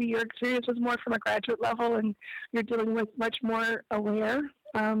think maybe your experience was more from a graduate level, and you're dealing with much more aware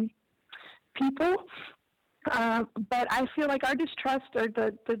people. But I feel like our distrust, or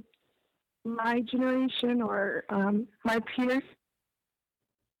my generation, or my peers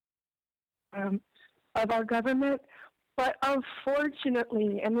of our government. But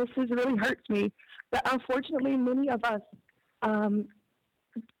unfortunately, and this really hurts me, but unfortunately many of us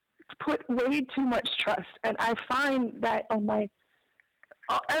put way too much trust. And I find that on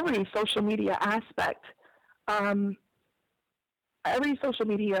every social media aspect, every social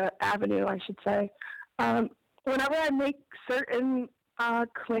media avenue, I should say, whenever I make certain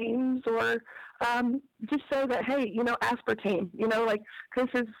claims, or just say that, hey, aspartame, like this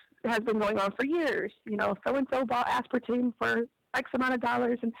has been going on for years, so-and-so bought aspartame for X amount of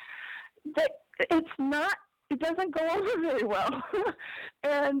dollars, and that it doesn't go over very well.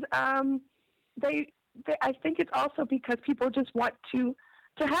 And I think it's also because people just want to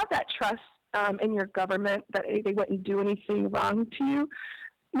have that trust in your government that they wouldn't do anything wrong to you.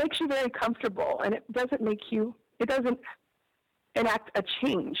 Makes you very comfortable, and it doesn't enact a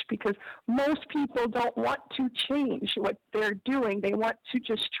change, because most people don't want to change what they're doing. They want to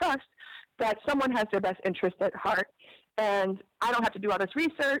just trust that someone has their best interest at heart, and I don't have to do all this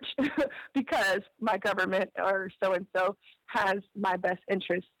research because my government or so-and-so has my best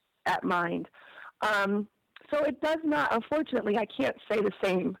interest at mind. So it does not, unfortunately, I can't say the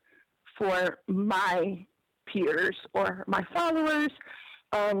same for my peers or my followers.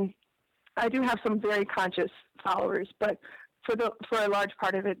 I do have some very conscious followers, but for a large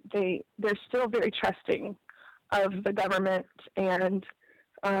part of it, they're still very trusting of the government. And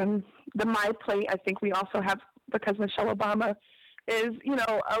the My Plate, I think we also have, because Michelle Obama is,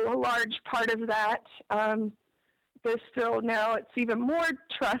 a large part of that. There's still now, it's even more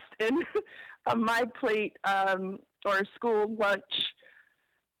trust in a My Plate or school lunch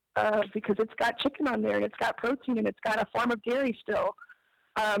because it's got chicken on there and it's got protein and it's got a form of dairy still.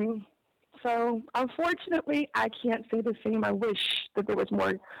 So unfortunately, I can't say the same. I wish that there was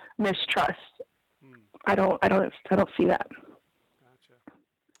more mistrust. I don't see that. Gotcha.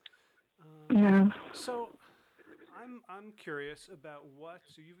 Yeah. So I'm curious about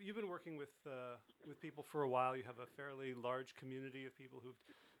so you've been working with people for a while. You have a fairly large community of people who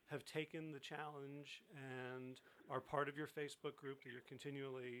have taken the challenge and are part of your Facebook group that you're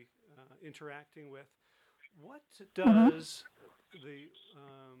continually interacting with. What does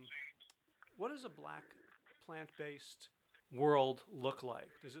what does a Black plant-based world look like?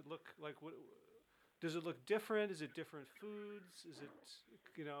 Does it look like what? Does it look different? Is it different foods? Is it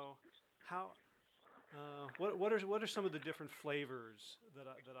how? What are some of the different flavors that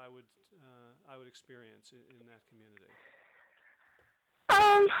I would experience in that community?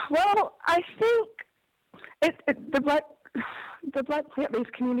 Well, I think the Black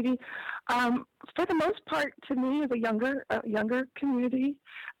plant-based community, for the most part, to me, is a younger community.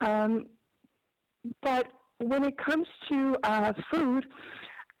 But when it comes to food,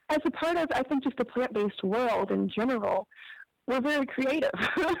 as a part of, I think, just the plant-based world in general, we're very creative.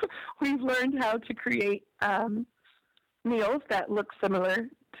 We've learned how to create meals that look similar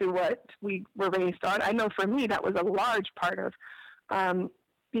to what we were raised on. I know for me, that was a large part of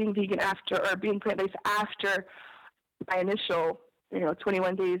being vegan or being plant-based after my initial,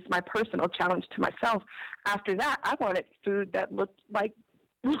 21 days, my personal challenge to myself. After that, I wanted food that looked like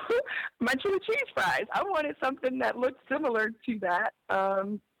my chili cheese fries. I wanted something that looked similar to that.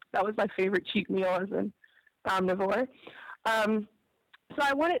 That was my favorite cheat meal as an omnivore. So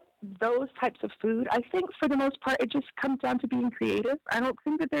I wanted those types of food. I think for the most part, it just comes down to being creative. I don't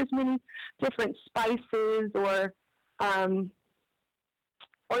think that there's many different spices or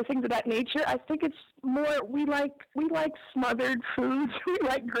things of that nature. I think it's more we like smothered foods. We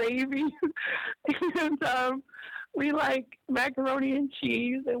like gravy, and we like macaroni and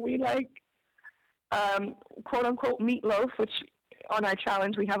cheese, and we like quote unquote meatloaf, which on our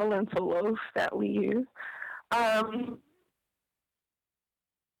challenge we have a lentil loaf that we use.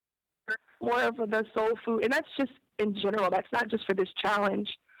 More of the soul food, and that's just in general. That's not just for this challenge.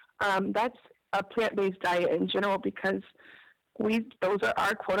 That's a plant-based diet in general because those are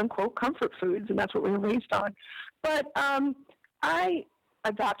our quote-unquote comfort foods, and that's what we were raised on. But I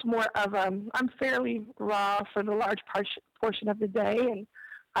adopt more of I'm fairly raw for the large portion of the day, and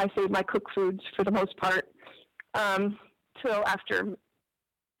I save my cooked foods for the most part till after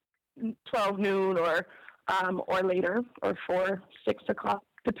 12 noon or later, or 4, 6 o'clock.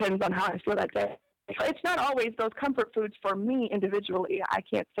 Depends on how I feel that day. It's not always those comfort foods for me individually. I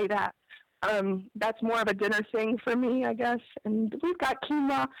can't say that. That's more of a dinner thing for me, I guess. And we've got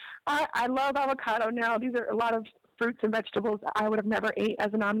quinoa. I love avocado now. These are a lot of fruits and vegetables that I would have never ate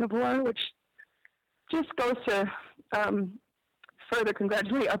as an omnivore, which just goes to further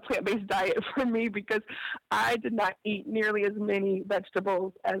congratulate a plant-based diet for me, because I did not eat nearly as many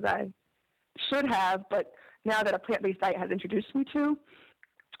vegetables as I should have, but now that a plant-based diet has introduced me to.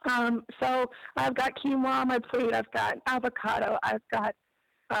 So I've got quinoa on my plate. I've got avocado. I've got,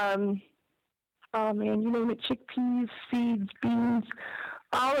 you name it, chickpeas, seeds, beans,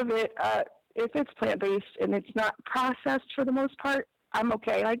 all of it. If it's plant-based and it's not processed for the most part, I'm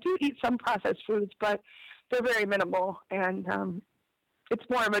okay. I do eat some processed foods, but they're very minimal, and it's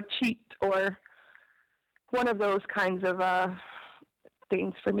more of a cheat or one of those kinds of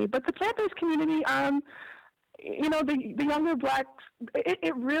things for me. But the plant-based community, the younger Blacks,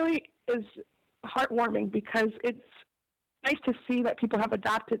 it really is heartwarming, because it's nice to see that people have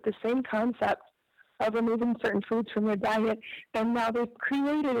adopted the same concept of removing certain foods from their diet, and now they've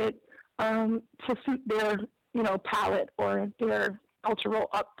created it to suit their, palate or their cultural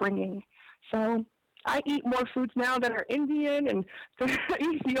upbringing. So I eat more foods now that are Indian and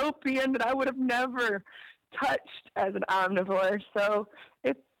Ethiopian that I would have never touched as an omnivore. So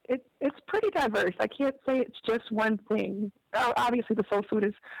it's pretty diverse. I can't say it's just one thing. Obviously, the soul food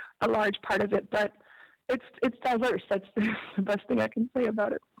is a large part of it, but it's diverse. That's the best thing I can say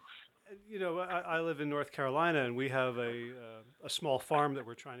about it. I live in North Carolina, and we have a small farm that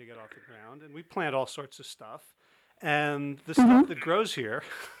we're trying to get off the ground, and we plant all sorts of stuff. And the stuff that grows here,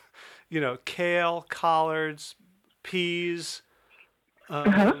 kale, collards, peas.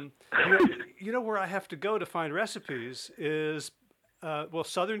 Where I have to go to find recipes is,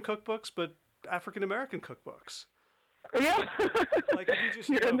 Southern cookbooks, but African American cookbooks. Yeah. Like if you just,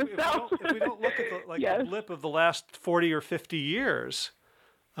 if we don't look at the yes. the blip of the last 40 or 50 years,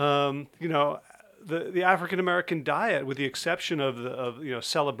 the African American diet, with the exception of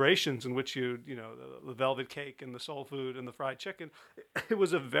celebrations in which the velvet cake and the soul food and the fried chicken, it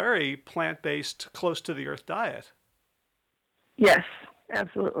was a very plant-based, close to the earth diet. Yes,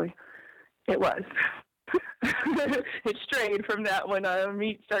 absolutely, it was. It strayed from that when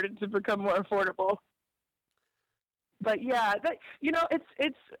meat started to become more affordable. But yeah,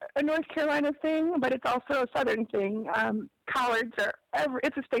 it's a North Carolina thing, but it's also a Southern thing. Collards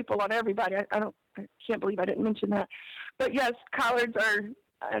it's a staple on everybody. I can't believe I didn't mention that. But yes, collards are,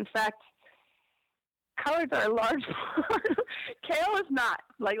 in fact, collards are a large part. Kale is not.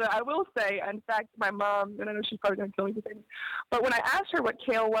 Like, I will say, in fact, my mom, and I know she's probably going to kill me for saying this, but when I asked her what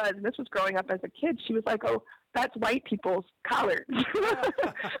kale was, and this was growing up as a kid, she was like, oh, that's white people's collards. So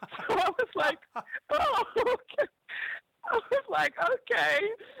I was like, oh, okay. I was like, okay,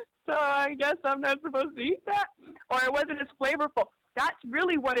 so I guess I'm not supposed to eat that, or it wasn't as flavorful. That's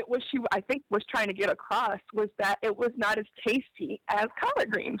really what it was. She, I think, was trying to get across, was that it was not as tasty as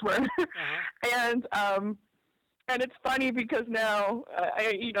collard greens were. And it's funny because now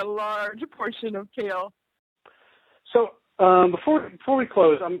I eat a large portion of kale. So before we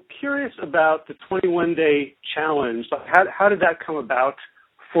close, I'm curious about the 21-day challenge. How did that come about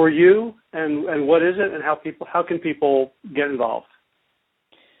for you, and what is it, and how can people get involved?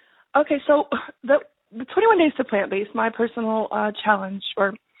 Okay, so the 21 days to plant-based, my personal challenge,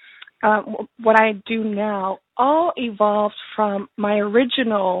 or what I do now, all evolved from my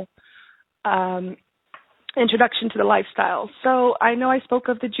original introduction to the lifestyle. So I know I spoke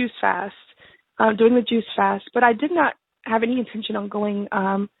of the juice fast, doing the juice fast, but I did not have any intention on going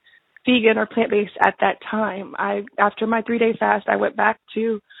vegan or plant-based at that time. After my 3-day fast, I went back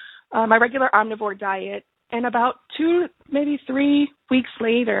to my regular omnivore diet, and about 2, maybe 3 weeks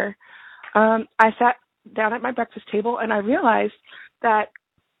later, I sat down at my breakfast table and I realized that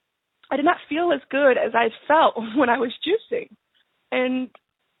I did not feel as good as I felt when I was juicing. And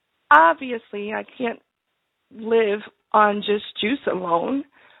obviously, I can't live on just juice alone.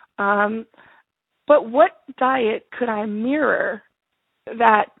 But what diet could I mirror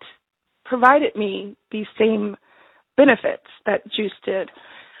that provided me these same benefits that juice did?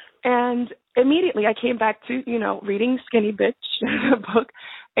 And immediately I came back to, reading Skinny Bitch, the book,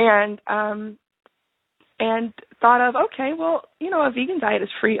 and thought of, okay, well, a vegan diet is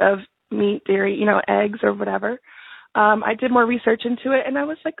free of meat, dairy, eggs or whatever. I did more research into it, and I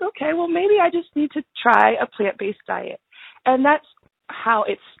was like, okay, well, maybe I just need to try a plant-based diet. And that's how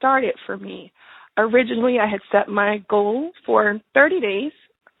it started for me. Originally, I had set my goal for 30 days.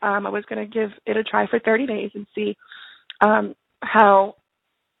 I was going to give it a try for 30 days and see how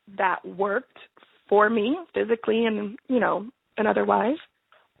that worked for me physically and, and otherwise.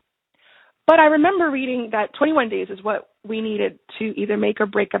 But I remember reading that 21 days is what we needed to either make or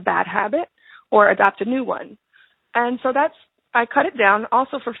break a bad habit or adopt a new one. And so I cut it down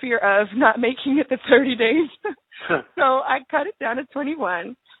also for fear of not making it the 30 days. So I cut it down to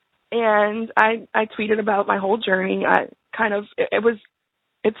 21, and I tweeted about my whole journey.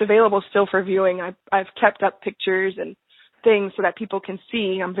 It's available still for viewing. I've kept up pictures and things so that people can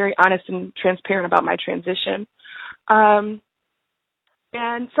see. I'm very honest and transparent about my transition.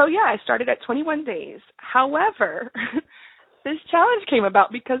 And so, I started at 21 days. However, this challenge came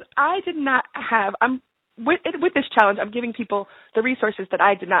about because I did not have, with this challenge, I'm giving people the resources that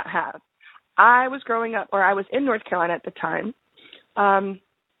I did not have. I was growing up, or I was in North Carolina at the time,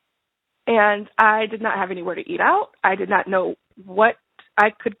 and I did not have anywhere to eat out. I did not know what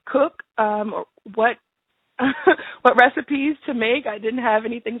I could cook, or what recipes to make. I didn't have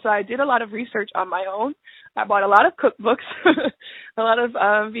anything, so I did a lot of research on my own. I bought a lot of cookbooks, a lot of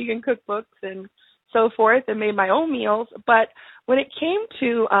vegan cookbooks and so forth, and made my own meals. But when it came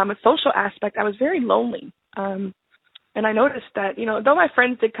to a social aspect, I was very lonely. And I noticed that, though my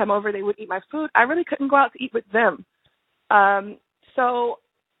friends did come over, they would eat my food, I really couldn't go out to eat with them. So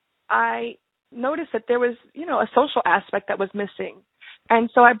I noticed that there was, a social aspect that was missing. And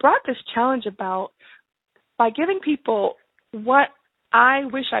so I brought this challenge about by giving people what I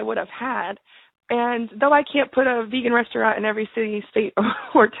wish I would have had. And though I can't put a vegan restaurant in every city, state,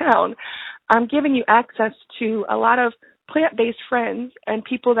 or town, I'm giving you access to a lot of plant-based friends and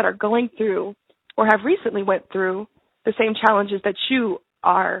people that are going through or have recently went through the same challenges that you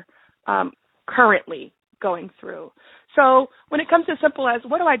are currently going through. So when it comes to simple as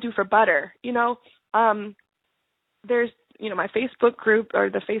what do I do for butter, there's, my Facebook group or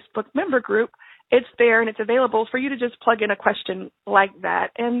the Facebook member group. It's there and it's available for you to just plug in a question like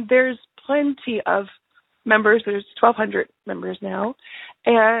that. And there's plenty of members. There's 1,200 members now,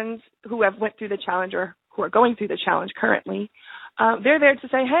 and who have went through the challenge or who are going through the challenge currently. they're there to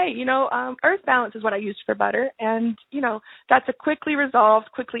say, hey, Earth Balance is what I use for butter. And, that's a quickly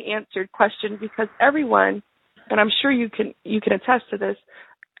resolved, quickly answered question because everyone, and I'm sure you can attest to this,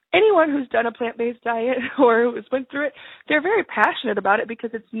 anyone who's done a plant-based diet or who's went through it, they're very passionate about it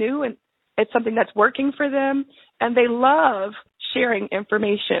because it's new and it's something that's working for them, and they love sharing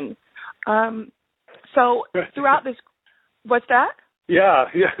information. So throughout this, what's that? Yeah.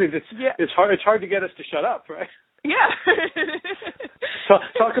 It's hard to get us to shut up, right? Yeah.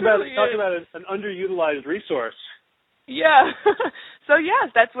 Talk about an underutilized resource. Yeah. So yes,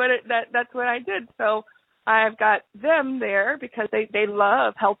 that's what I did. So I've got them there because they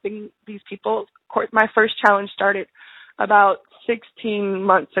love helping these people. Of course, my first challenge started about 16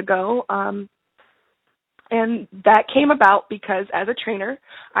 months ago. And that came about because as a trainer,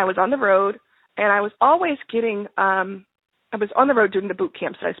 I was on the road and I was always getting, I was on the road doing the boot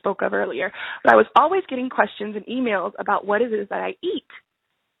camps that I spoke of earlier, but I was always getting questions and emails about what it is that I eat.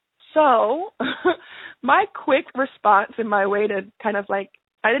 So my quick response and my way to kind of I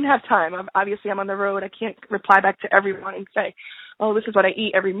didn't have time. Obviously, I'm on the road. I can't reply back to everyone and say, oh, this is what I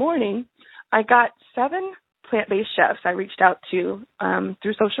eat every morning. I got 7 plant-based chefs I reached out to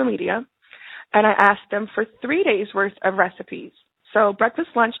through social media, and I asked them for 3 days' worth of recipes. So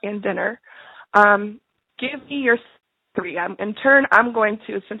breakfast, lunch, and dinner. Give me your 3. In turn, I'm going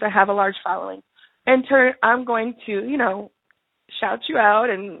to, since I have a large following, in turn, I'm going to, shout you out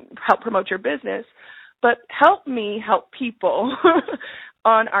and help promote your business, but help me help people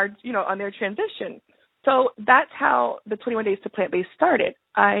on on their transition. So that's how the 21 Days to Plant-Based started.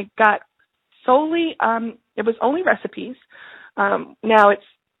 I got solely, it was only recipes.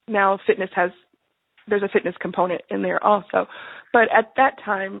 Now fitness there's a fitness component in there also. But at that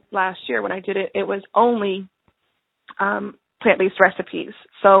time last year when I did it, it was only plant-based recipes.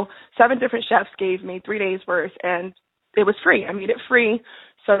 So 7 different chefs gave me 3 days worth, and it was free. I made it free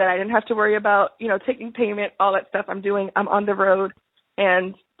so that I didn't have to worry about, taking payment, all that stuff I'm doing. I'm on the road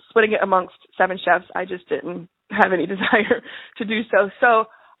and splitting it amongst 7 chefs. I just didn't have any desire to do so. So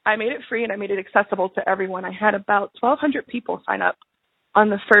I made it free and I made it accessible to everyone. I had about 1,200 people sign up on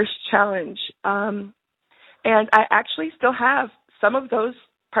the first challenge. And I actually still have some of those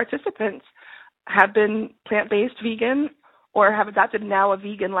participants have been plant-based vegan or have adopted now a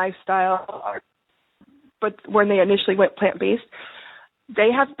vegan lifestyle, but when they initially went plant-based,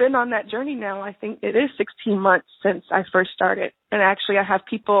 they have been on that journey now. I think it is 16 months since I first started. And actually I have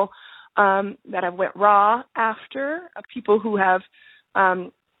people that have went raw after, people who have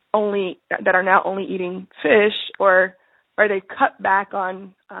that are now only eating fish or they've cut back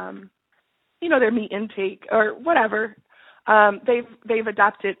on, their meat intake or whatever. They've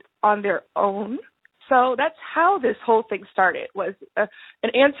adopted on their own. So that's how this whole thing started, was an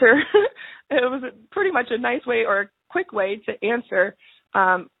answer. It was pretty much a nice way or a quick way to answer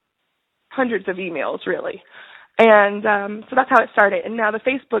hundreds of emails, really. And so that's how it started. And now the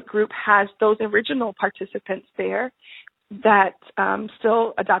Facebook group has those original participants there that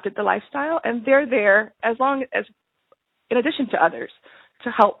still adopted the lifestyle, and they're there as long as, in addition to others,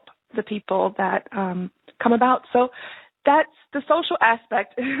 to help the people that come about. So that's the social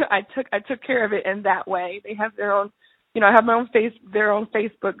aspect. I took care of it in that way. They have their own, I have their own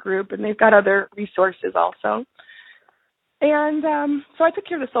Facebook group, and they've got other resources also. And so I took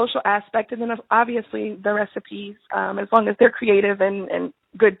care of the social aspect, and then obviously the recipes, as long as they're creative and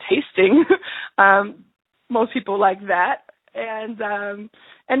good tasting. Most people like that. And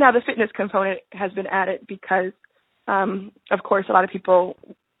now the fitness component has been added because, of course, a lot of people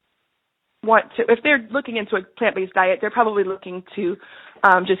want to, if they're looking into a plant-based diet, they're probably looking to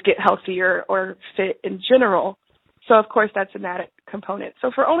just get healthier or fit in general. So, of course, that's an added component. So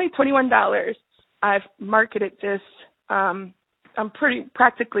for only $21, I've marketed this. I'm pretty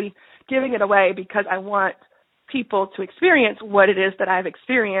practically giving it away because I want people to experience what it is that I've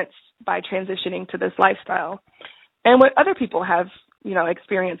experienced by transitioning to this lifestyle and what other people have,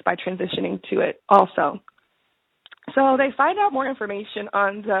 experienced by transitioning to it also. So they find out more information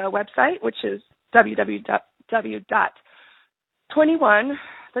on the website, which is www.21,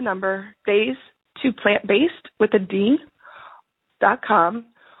 the number, days to plant-based with a D.com,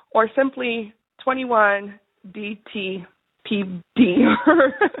 or simply 21DTPB.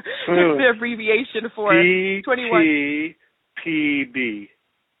 It's the abbreviation for 21. DTPB.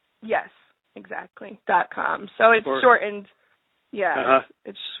 Yes, exactly. .com. So it's shortened. Yeah,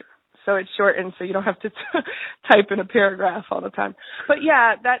 it's shortened, so you don't have to type in a paragraph all the time. But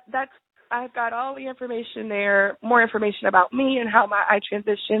yeah, that's I've got all the information there. More information about me and how I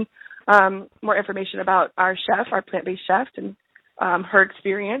transition. More information about our chef, our plant-based chef, and her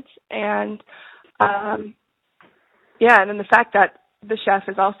experience. And Yeah, and then the fact that the chef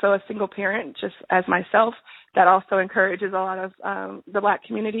is also a single parent, just as myself, that also encourages a lot of the Black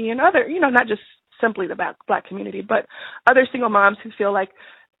community and other, not just simply the Black community, but other single moms who feel like,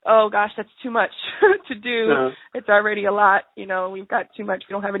 oh gosh, that's too much to do. Uh-huh. It's already a lot. We've got too much.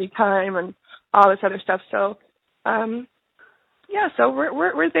 We don't have any time and all this other stuff. So, so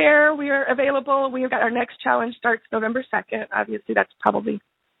we're there. We are available. We've got our next challenge starts November 2nd. Obviously, that's probably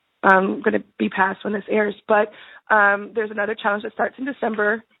going to be past when this airs. But there's another challenge that starts in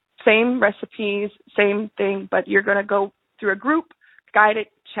December. Same recipes, same thing, but you're going to go through a group guided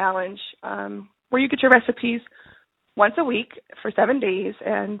challenge where you get your recipes once a week for 7 days,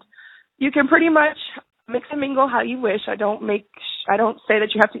 and you can pretty much mix and mingle how you wish. I don't say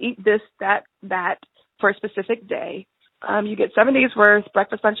that you have to eat this, that for a specific day. You get 7 days worth,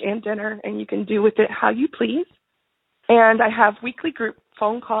 breakfast, lunch, and dinner, and you can do with it how you please. And I have weekly group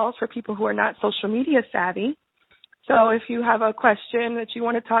phone calls for people who are not social media savvy. So if you have a question that you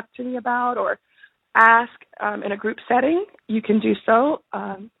want to talk to me about or ask in a group setting, you can do so.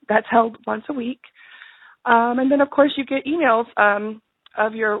 That's held once a week. And then, of course, you get emails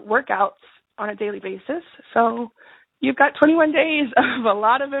of your workouts on a daily basis. So you've got 21 days of a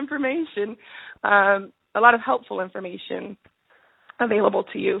lot of information, a lot of helpful information available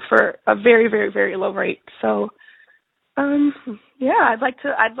to you for a very, very, very low rate. So, I'd like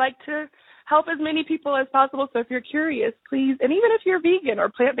to help as many people as possible. So if you're curious, please, and even if you're vegan or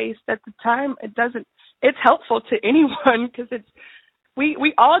plant-based at the time, it's helpful to anyone because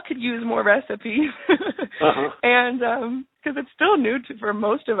we all could use more recipes, uh-huh. And because it's still new for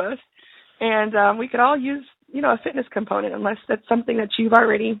most of us, and we could all use a fitness component unless that's something that you've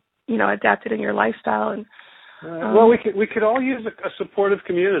already adapted in your lifestyle. And well, we could all use a supportive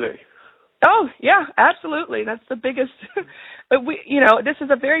community. Oh yeah, absolutely. That's the biggest. But this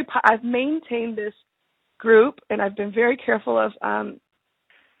is I've maintained this group, and I've been very careful of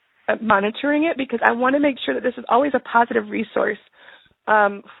monitoring it because I want to make sure that this is always a positive resource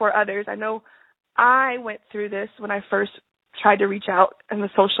for others. I know I went through this when I first tried to reach out in the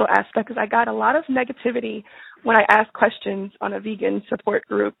social aspect because I got a lot of negativity when I asked questions on a vegan support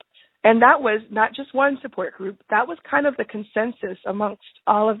group. And that was not just one support group. That was kind of the consensus amongst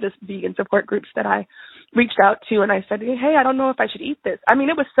all of the vegan support groups that I reached out to. And I said, hey, I don't know if I should eat this. I mean,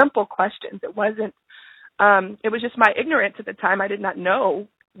 it was simple questions. It wasn't, it was just my ignorance at the time. I did not know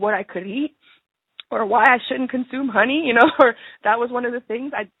what I could eat or why I shouldn't consume honey, or that was one of the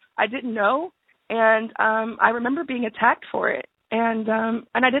things I didn't know. And I remember being attacked for it. And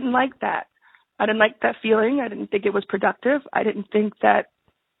I didn't like that. I didn't like that feeling. I didn't think it was productive. I didn't think that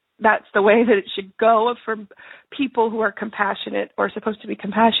that's the way that it should go for people who are compassionate or supposed to be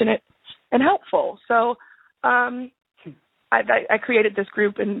compassionate and helpful. So I created this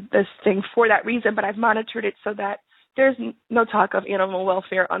group and this thing for that reason, but I've monitored it so that there's no talk of animal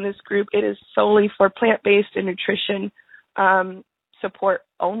welfare on this group. It is solely for plant-based and nutrition support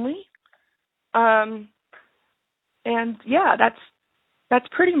only. And yeah, that's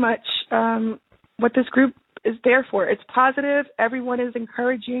pretty much what this group is there for. It's positive. Everyone is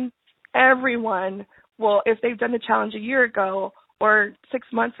encouraging. Everyone will, if they've done the challenge a year ago or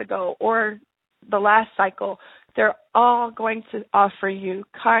 6 months ago or the last cycle, they're all going to offer you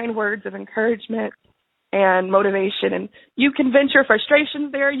kind words of encouragement and motivation. And you can vent your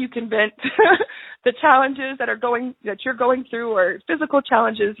frustrations there. You can vent the challenges that you're going through or physical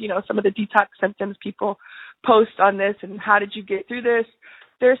challenges, some of the detox symptoms people post on this and how did you get through this?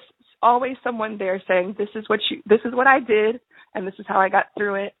 There's always someone there saying, this is what I did, and this is how I got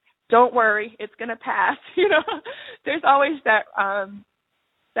through it. Don't worry, it's going to pass. There's always that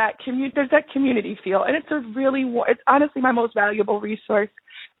community feel, and it's honestly my most valuable resource,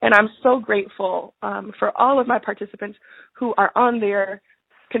 and I'm so grateful for all of my participants who are on there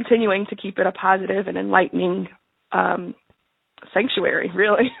continuing to keep it a positive and enlightening sanctuary,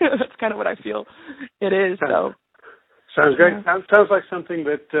 really. That's kind of what I feel it is. So. Sounds great. Yeah. Sounds like something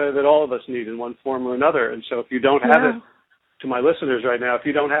that all of us need in one form or another. And so if you don't have it, to my listeners right now, if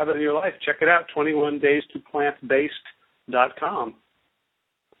you don't have it in your life, check it out, 21daystoplantbased.com.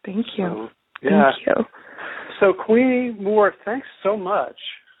 Thank you. So, yeah. Thank you. So Queenie Moore, thanks so much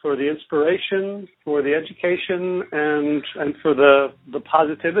for the inspiration, for the education, and for the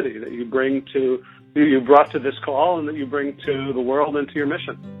positivity that you brought to this call and that you bring to the world and to your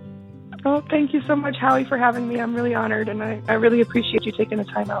mission. Oh, thank you so much, Howie, for having me. I'm really honored, and I really appreciate you taking the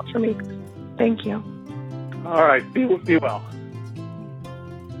time out for me. Thank you. All right. Be well.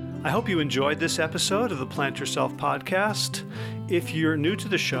 I hope you enjoyed this episode of the Plant Yourself podcast. If you're new to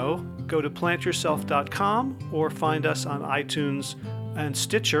the show, go to plantyourself.com or find us on iTunes, and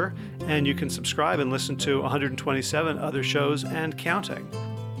Stitcher, and you can subscribe and listen to 127 other shows and counting.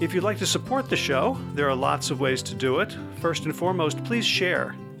 If you'd like to support the show, there are lots of ways to do it. First and foremost, please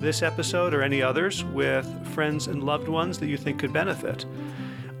share this episode or any others with friends and loved ones that you think could benefit.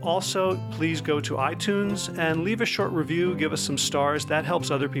 Also, please go to iTunes and leave a short review, give us some stars. That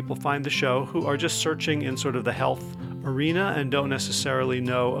helps other people find the show who are just searching in sort of the health arena and don't necessarily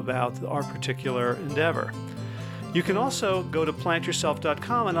know about our particular endeavor. You can also go to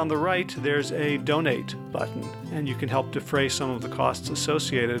plantyourself.com, and on the right there's a donate button, and you can help defray some of the costs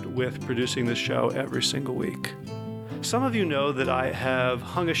associated with producing this show every single week. Some of you know that I have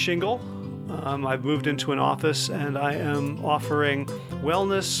hung a shingle. I've moved into an office and I am offering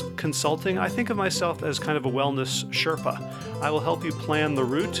wellness consulting. I think of myself as kind of a wellness Sherpa. I will help you plan the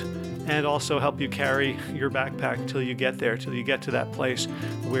route and also help you carry your backpack till you get there, till you get to that place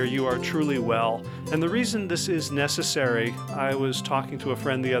where you are truly well. And the reason this is necessary, I was talking to a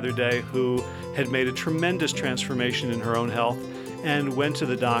friend the other day who had made a tremendous transformation in her own health and went to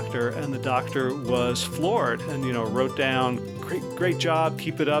the doctor, and the doctor was floored and, wrote down, great job,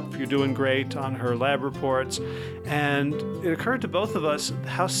 keep it up, you're doing great, on her lab reports. And it occurred to both of us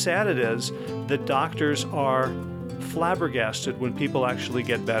how sad it is that doctors are flabbergasted when people actually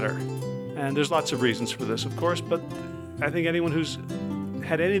get better. And there's lots of reasons for this, of course, but I think anyone who's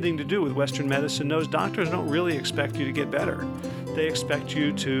had anything to do with Western medicine knows doctors don't really expect you to get better. They expect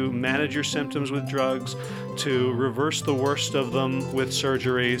you to manage your symptoms with drugs, to reverse the worst of them with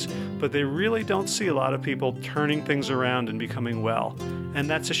surgeries, but they really don't see a lot of people turning things around and becoming well. And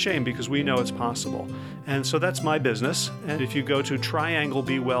that's a shame because we know it's possible. And so that's my business. And if you go to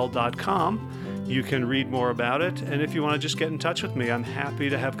trianglebewell.com, you can read more about it. And if you want to just get in touch with me, I'm happy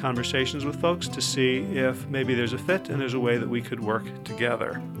to have conversations with folks to see if maybe there's a fit and there's a way that we could work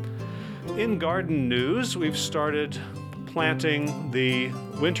together. In garden news, we've started planting the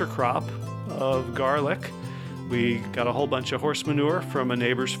winter crop of garlic. We got a whole bunch of horse manure from a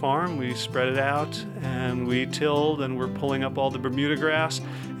neighbor's farm. We spread it out and we tilled, and we're pulling up all the Bermuda grass,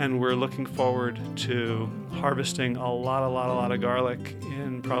 and we're looking forward to harvesting a lot of garlic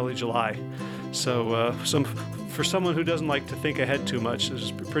in probably July. So for someone who doesn't like to think ahead too much, this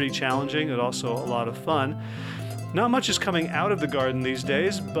is pretty challenging and also a lot of fun. Not much is coming out of the garden these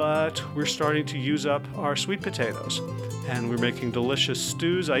days, but we're starting to use up our sweet potatoes, and we're making delicious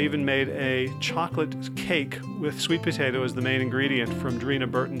stews. I even made a chocolate cake with sweet potato as the main ingredient from Drina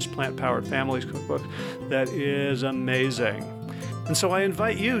Burton's Plant-Powered Families cookbook that is amazing. And so I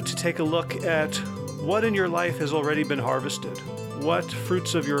invite you to take a look at what in your life has already been harvested. What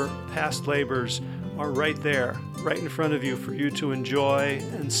fruits of your past labors are right there, right in front of you for you to enjoy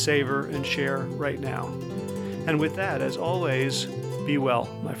and savor and share right now. And with that, as always, be well,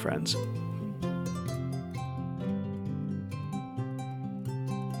 my friends.